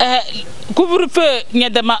couvre-feu nya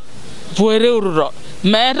dema voero ro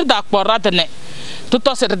me da qoratne to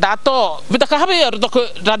ser dato vita ka habe yor do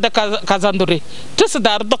rada kazanduri to se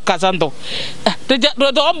dar do kazando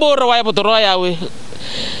do amboro wa bo ro yawe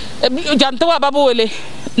janto wa babu wele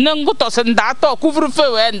nangu to sen dato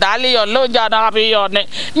couvre-feu en dali yo lo jana habe yo ne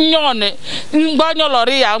nyone ngbanyo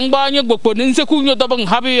lori ya ngbanyo gbogbo ni nse kunyo do ban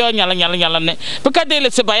habe yo nyala ne beka dele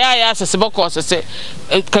se baya ya se boko se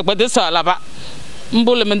ka gbade sala ba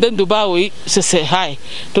mbole menden dubawi se hai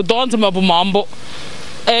to don't mabu mambo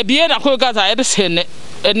bien na ko gaza ede sene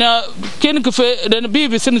na ken ke fe na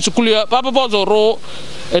bibi sene sukulu papa bozo ro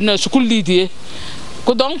na sukulu lidie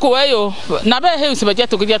ko donc wayo na be he se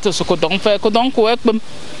bajeto ko jeto ko donc fe ko donc we pem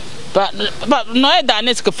ba no e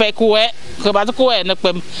danes ke fe ko we ko ba ko we na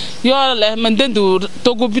pem yo le mendendu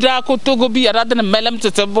togo bira ko togo bi ara de melem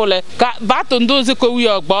tete bole ka ba to ndo ze ko wi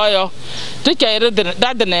ogbo yo te kere de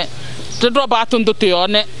dadene te do ba to ndo te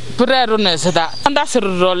one prero ne seda anda ser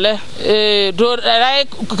role do rai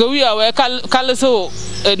ko wi awe kalso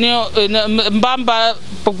ni mbamba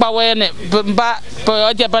pogba wene mba po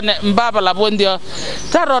oje bane mbaba la bondio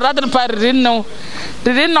taro radin parino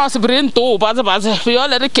rinno sbrin to baza yo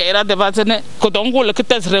le kera de baza ne ko dongo le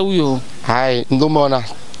kites rewyo hai ndumona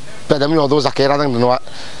pedam yo do zakera dan no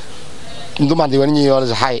ndumandi wani yo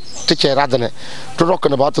le hai te kera dane to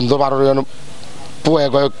rokne ba to ndo baro yo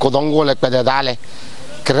puwe ko dongo le pede dale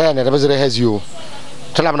krene de bezre hezio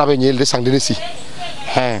tala na be nyel de sang de si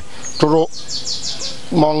toro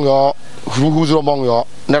mongo huzuro mongo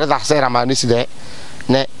ne da sera ma ni side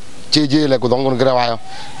ne jeje le ko dongo grewayo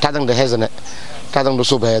tadang de hezene tadang do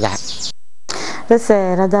sobe da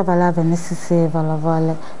bese rada bala be nesisi bala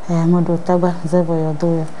vale modo taba zebo yo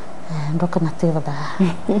do doka na teva da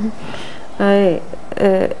ai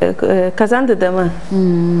kazande dema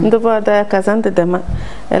ndo da kazande dema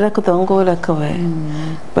ela ko dongo la ko we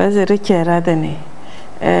baze rikera dani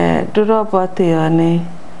duro bote yone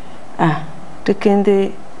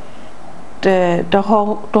tikende de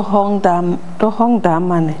hong dam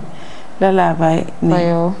mane la bai ni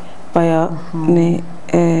bayo ni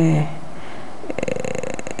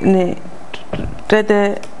ni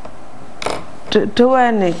de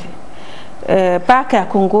tuane paka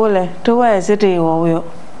kongole tuwa zede wo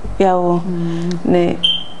yawo ne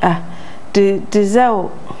de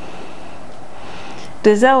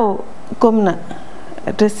zao komna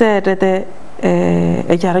de se de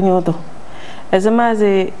jaranyodo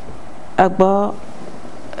ezamaze agbo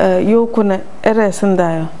yokuna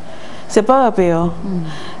eresendayo c'est pas peo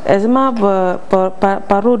ezama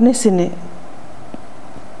paro nesine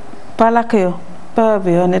palakyo pa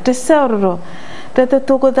peo ne te sauro te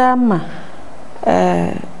togodama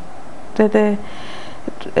te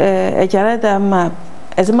jaradama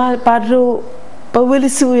ezama padro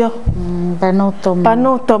pawelisuyo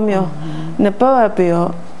panotom yo ne pa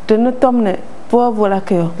peo te no tomne po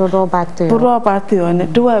volakyo puro batio ne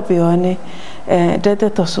dua peo ne de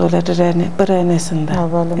to sole de ne perene senda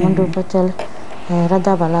vale mando batal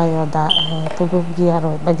rada bala yo da Togo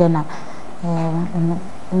biaro bagana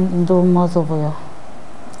ndo mozo boyo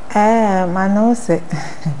manose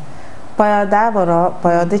Paya D'Abord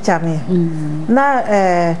paya de chami na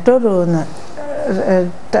toro na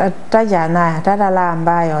tajana tadala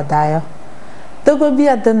mbayo dayo Togo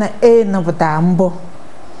bia dana no budambo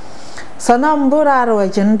Sana mbura ro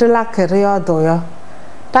jindla keriyo doyo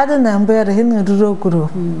tadana mbere hin ruro guru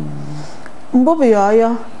mbo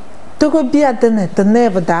yo Togo bia dana tane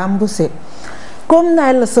budambo se kom na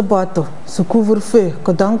el sabato su couvre-feu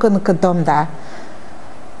ko donc ko domda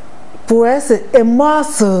pues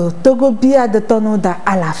emos Togo bia de tono da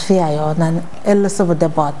ala fia yo nan el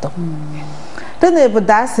sabato tane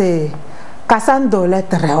budase kasando le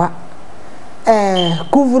trewa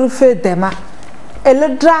couvre-feu dema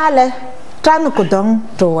ele drale tran ko dong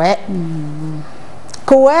towe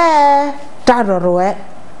ko tarorowe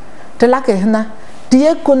te la ke na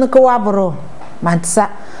tie kun ko wabro mansa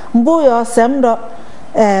mbuyo semdo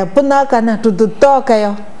puna kana tutu toka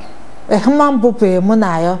yo hamambu pe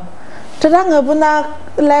munayo tadanga puna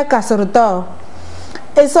le kasurto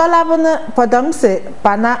sola puna padamse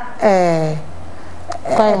pana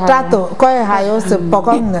trato koi hayo se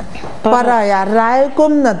pokong para ya rai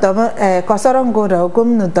kum na dom kosarong go ro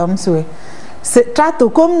kum na dom sui se trato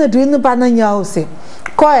kum na dinu pana nyao se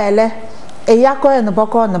koele ya koe na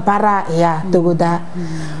poko na para ya tuguda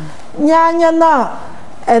nya na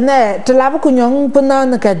ene tlabu kunyong puna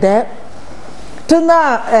na kade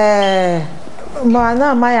tuna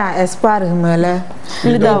mana maya espar mele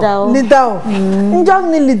lidao njong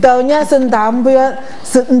ni lidao nya sen dam bia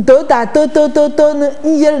ndo da to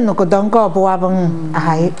yel no ko don ko bo abang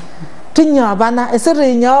ai tinyo bana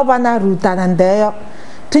esri nyo bana ruta nande yo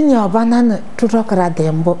tinyo bana ne turo kra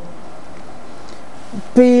dembo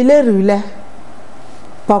pile rule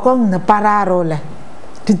pokong na pararo le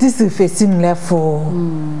titi facing le fo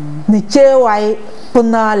ni chewai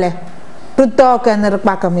punale tuto kan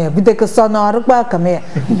rpa kame bide ko sonor rpa kame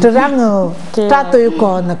trang trato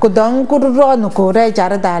ko na ko dong ko ro no ko re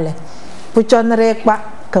jar dale puchon re pa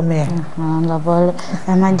kame la bol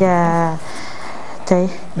amanja tai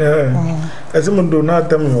mundu na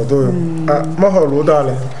tem yo do ma ho lu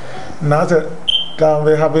dale na se ka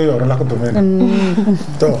ve ha be yo la ko to men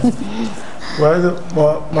to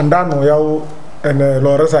wa mandano yau ene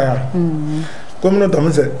lore saya komno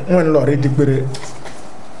domse ngwen lore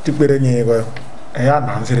tikbere nye go ya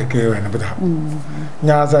na nsire ke we na bida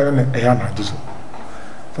nya za yo ne ya na duso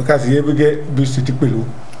because ye bige bisu tikpelu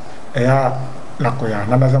ya na ko ya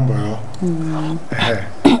na zambo yo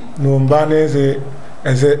no mbane se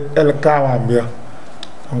ese el kawa mbia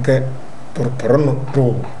donc por no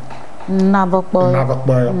to na bakbo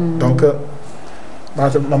yo donc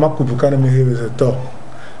mama kubukana me hewe se to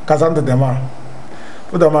Sante D'Abord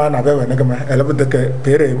udah mana bewe nih kemana? Elabu deke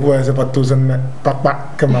pere buat sepatu sen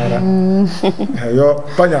pak kemana? Yo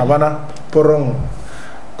banyak mana porong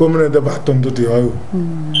komune de baton tu tiayu.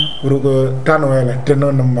 Uru ke tanu ele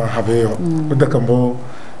teno nama habeo. Udah kembo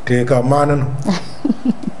de kamana no.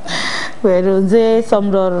 Pero ze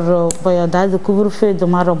somdor boya da de couvre-feu de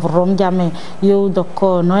maro brom jame yo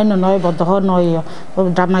doko noi bodo noi yo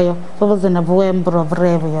drama yo bo zena boem bro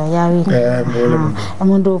brevo yo yawi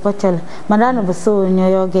amundo patel manana beso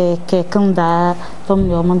nyo ge ke kanda tom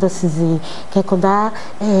yo manda sizi ke koda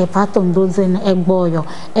patom do zen egbo yo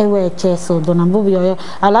ewe cheso do nambu yo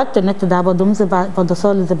ala tenet da bodum ze bodo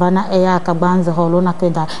sol ze bana ya ka banze holona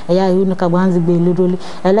keda ya yunu ka banze beludoli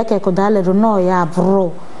ele ke koda le no ya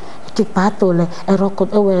bro ti patole eroko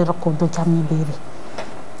do jami biri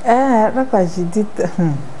raka jidit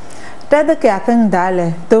tada ke akan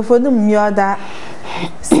dale to fodum yoda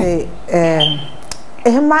se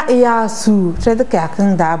ma ya su tada ke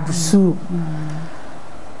akan da busu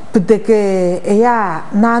puteke ya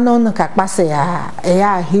nano na ka pase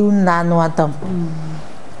ya hiu nano atom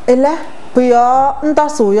ele puyo nda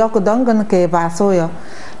su yo ko dongan ke ba so yo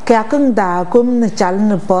ke akan da kum na chal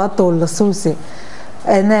na pato lo su se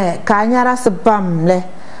ene kanyara sebam le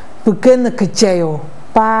bukan kejayo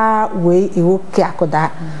pa we iwo kya koda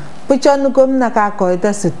puchon gom na ka ko ita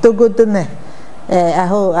se togo dene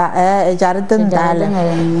aho jarden dale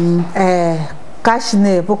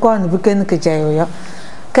kashne pukon bukan kejayo yo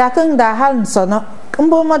ka kan da han sono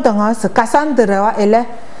kumbo ma danga se kasandre wa ele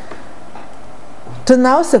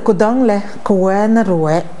tunau se kudong le ko wen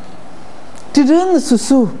ruwe tidun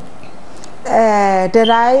susu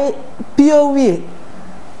derai piowi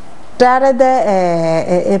tare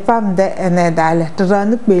de pam de ene dale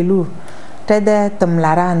tran pelu tede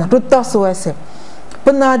tamlarana rutto suese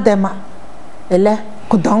puna dema ele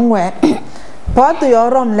kudong we pot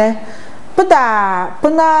yorom le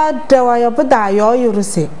puna dewa yo puna yo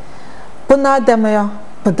yurusi puna dema yo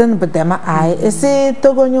puden bedema ai esi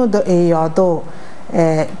togonyo do e yo do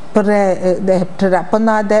pre de tra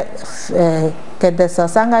puna de que de sa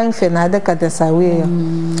sanga infina de que de sa wi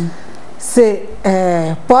se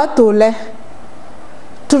potule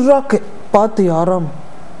turok pot yorom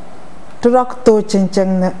turok to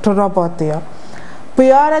chencheng turok pot yo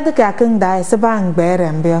Piora de kakang da se bang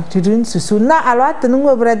berem bia tidun susu na alwat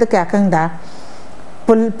nungo bre de kakang da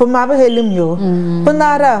puma ba helim yo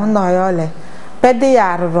punara no yo le pedi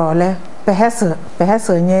yar ro le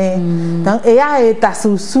peheso nye dan e ya e ta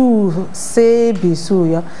susu se bisu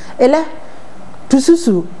yo ele tu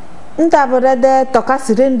susu nta bre de toka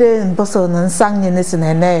sirende mboso nan sang nye ne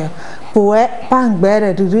sinene poe bang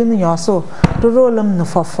bere tidun yo so to rolum no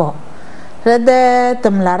fofo Rede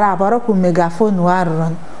temlara bara ku megaphone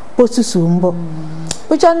waron posusumbo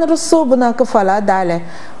puchan ruso buna ka fala dale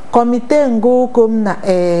comité ngo comme na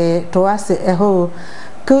toase ho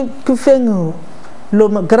ku fengu lo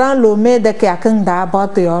grand lomé de ka kan da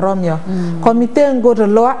bot yorom yo comité ngo de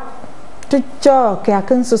lo tu cho ka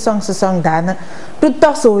kan susang dana tu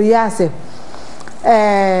to so yase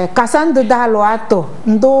kasando da loato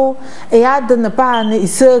ndo ya de ne pa ni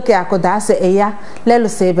se ke akoda se ya lelo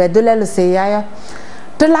se be de lelo se ya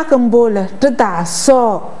te la kambole te da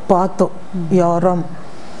so poto yorom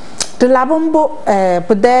te la bombo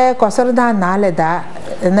pode kosar da na le da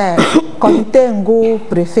ne comité ngo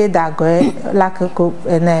préfet da go la ko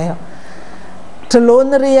ne te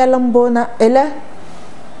lonri ya lambona ele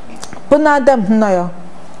pona dam no yo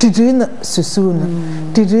tidune susuna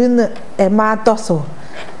tidune ma toso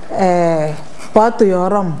patu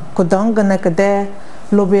yorom kodonga na kade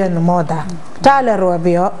lobian moda tale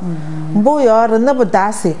robio mbu yor na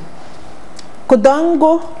budasi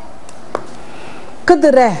kodongo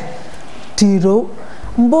kadre tiro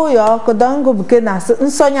mbu yo kodongo bukena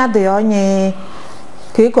nsonya de onye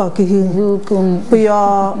kiko kihin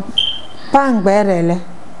puyo pangberele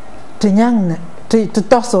tinyang ti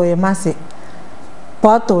toso e masi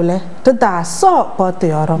potole te da so pote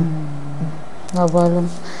yorom navolum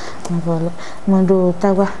mundu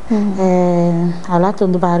tagwa ala to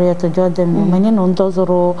bari to jode manya non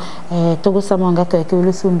dozoro to samanga ke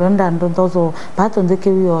lusundo ndando dozo pato ndeke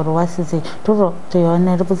yoro wasisi turo to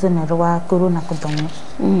yone represent wa corona kudongo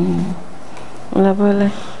la bale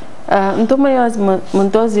ntoma yoz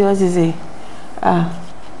mundozi yozizi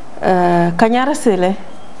kanyara sele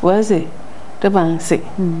wazi de bansi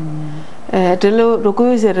Delo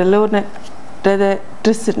rokuze delo na de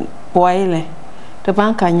trisin boile de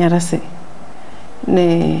banka nyarase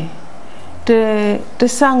ne de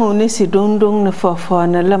sangu ne si dondong ne fofo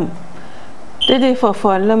na lam de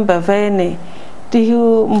fofo lam ba vene di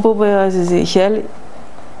hu mbobo yazi gel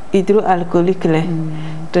hydroalcoolique le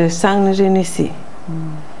de sang ne genesi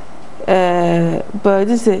ba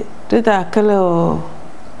dise de da kala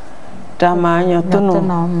da ma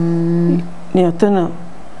nyotono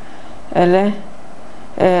ele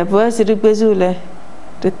boas ripezule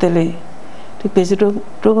tetele ripezudo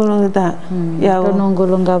togolonga da ya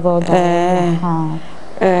tonongolonga boda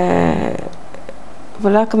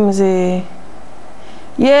voilà comme c'est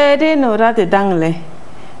ye de no rate dangle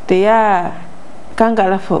de ya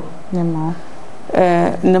kangala fo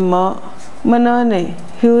nemo manone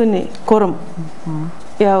hune korum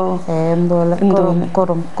yao mbola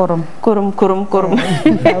korum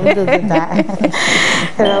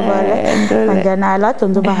manjana la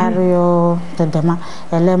tundu bahario tendema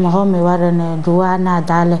ele mohome warane duana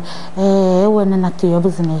dale wena na tiyo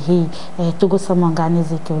buzine hi tugo samangani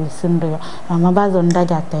zike ulisindo mabazo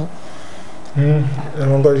ndajate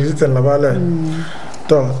ngo jiten la bale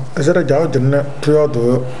to ezera jaw dinne tuyo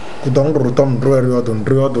do kudong rutom ruyo don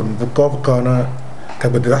bukov kana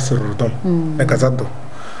kabedras rutom e kazado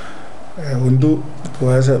undu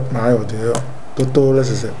puese mayo de to le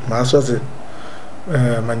se maso se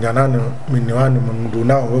manjana no minwani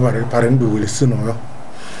munduna o bare parendu le sino yo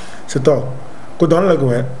se to kudon le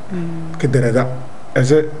go ke dereda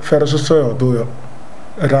ese ferso so do yo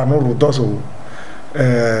era no rudoso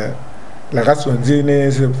la gaso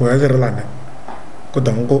nzine se puese relane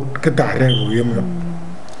kudon ko ke dare go yem yo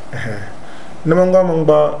nemonga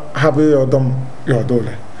mongba habi yo dom yo do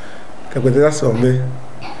le ke bedras o me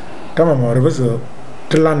kama marebeso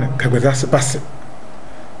tlane ke bedras passe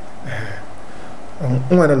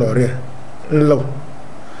ngwana lori lo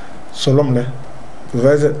solom le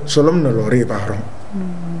veze solom no lori baro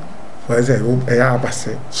veze u ya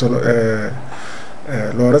passe solo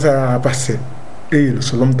lori sa passe e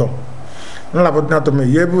solom to nla bodna to me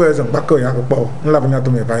yebu eze mbako ya ko nla bodna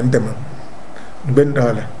to me ba ndem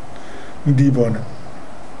bendale ndi bona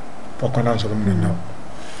pokona so mun no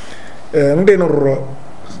ngde no ro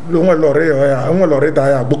lu lore yo ya lore da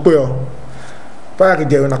ya bukpo yo pa ke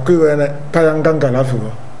je na ku ne pa yang ganga la fu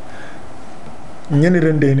nyeni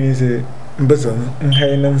rende ni se mbazan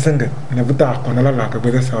ngai nan sanga na buta ko na la ka be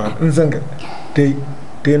sa nsanga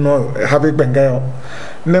te no habi benga yo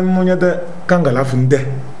ne munya de ganga la fu nde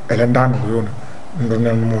elendan go yo ndo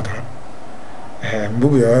nan mota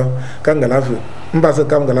mbubu yo ganga la fu mbasa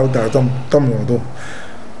ganga la da tom yo do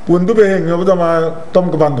wondu be hen yo ma tom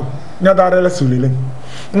ko bando nya dare la sulilin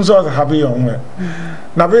nso za habi yo ngwe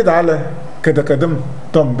na be dale kada kadam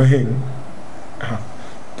tom be hen ha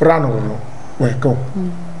prano ro we ko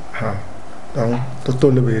ha donc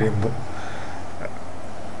to le be rembo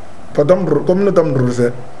padam ro kom no dam ro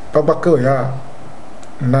se papa ko ya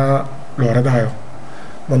na lo ra da yo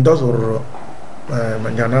mondo ro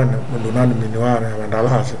manjana ne munduna ne minwa ne mandala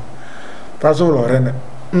hase paso lo re ne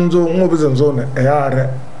nzo ngobe zenzo ne ya re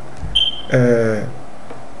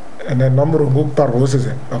ene nomero ngu paro se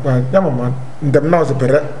apa nyama ndem na se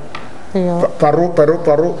pere paro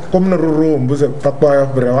comme ro mbuze pakwa ya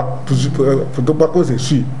brewa pudu bako se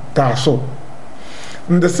shi ta so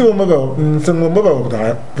ndesi mo ba nsengo mo ba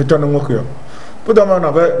da pitana ngokyo puda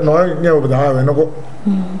mana ba no nya ba da we no ko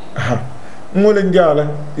ha ngole njala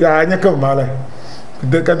ya nya ka male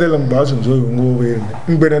de ka de lang ba so zo ngo we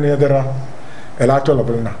ngbere ne dara ela to la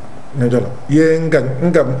bulna ne jolo ye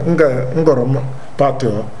ngoro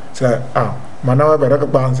patio sa mana wa bere ka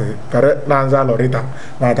banse pare nanza lorita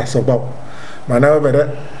ma da so baw mana wa bere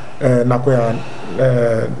na ko ya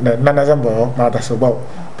nana zambo ma da so baw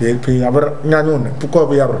pe abar nyanyun puko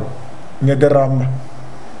bi yaro nye deram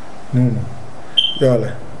yole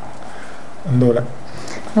ndola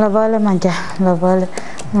la vale manja la vale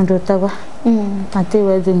ndo tawa ati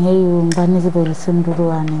wazin heyu mbani zibele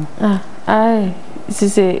sunduru ane ai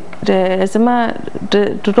sise de sema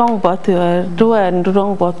de rong batu duan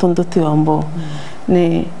rong batu ndo tiombo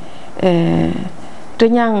ne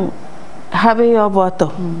tenyang habe yo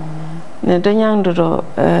boto ne tenyang do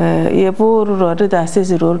ye buru ro da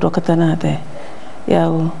sisi ro do katana de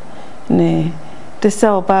yawo ne te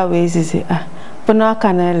sa ba we sise pona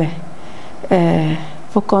kanele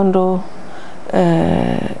pokondo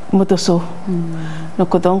motoso no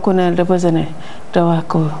ko don ko ne represene dawa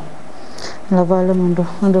ko la vale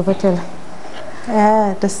ndo patela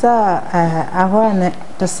tasa ahwane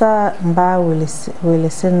tasa mba wele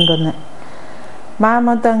sendo ne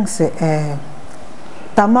mama tangse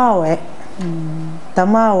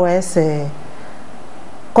tamawe se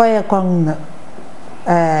koye kong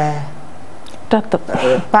tato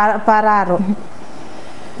pararo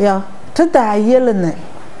yo tuta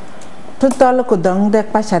yelene tutol ko dong de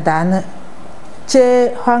pachadane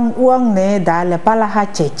che hang uang ne dale pala ha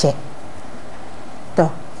cheche to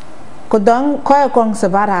ko dong koye kong se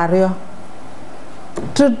barario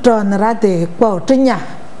tudon rade po tunya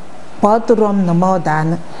po turom no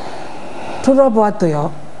modane turo boto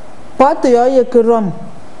yo ye kurom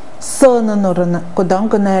so no norna ko dong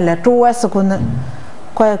ko ne le tuwa so ko ne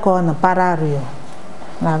koye ko na parario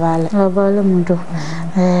la vale mundo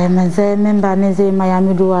manze memba neze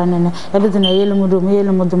mayami duwana ne ebizina yele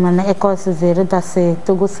mudu mana ekose zere dase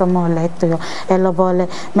togo samo leto yo elo vole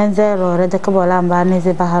manze ro rede ko bola mba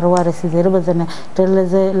neze baharu ware zere bizina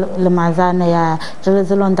teleze le mazana ya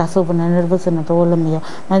teleze londa so bana ne bizina to wala miyo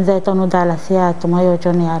manze tonu dala sia to mayo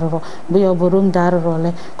joni aro buyo burum daro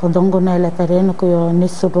le ko dongo ne le pereno ko yo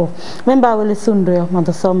nisuro memba wale sundo yo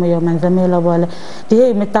mado somo yo manze me lo vole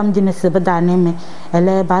di metam jinese badane me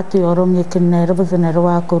ele batu yorom yekin ne rebuzene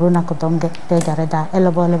rwa corona ko donge te gareda ele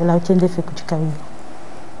bole bla uchinde fiku chikawi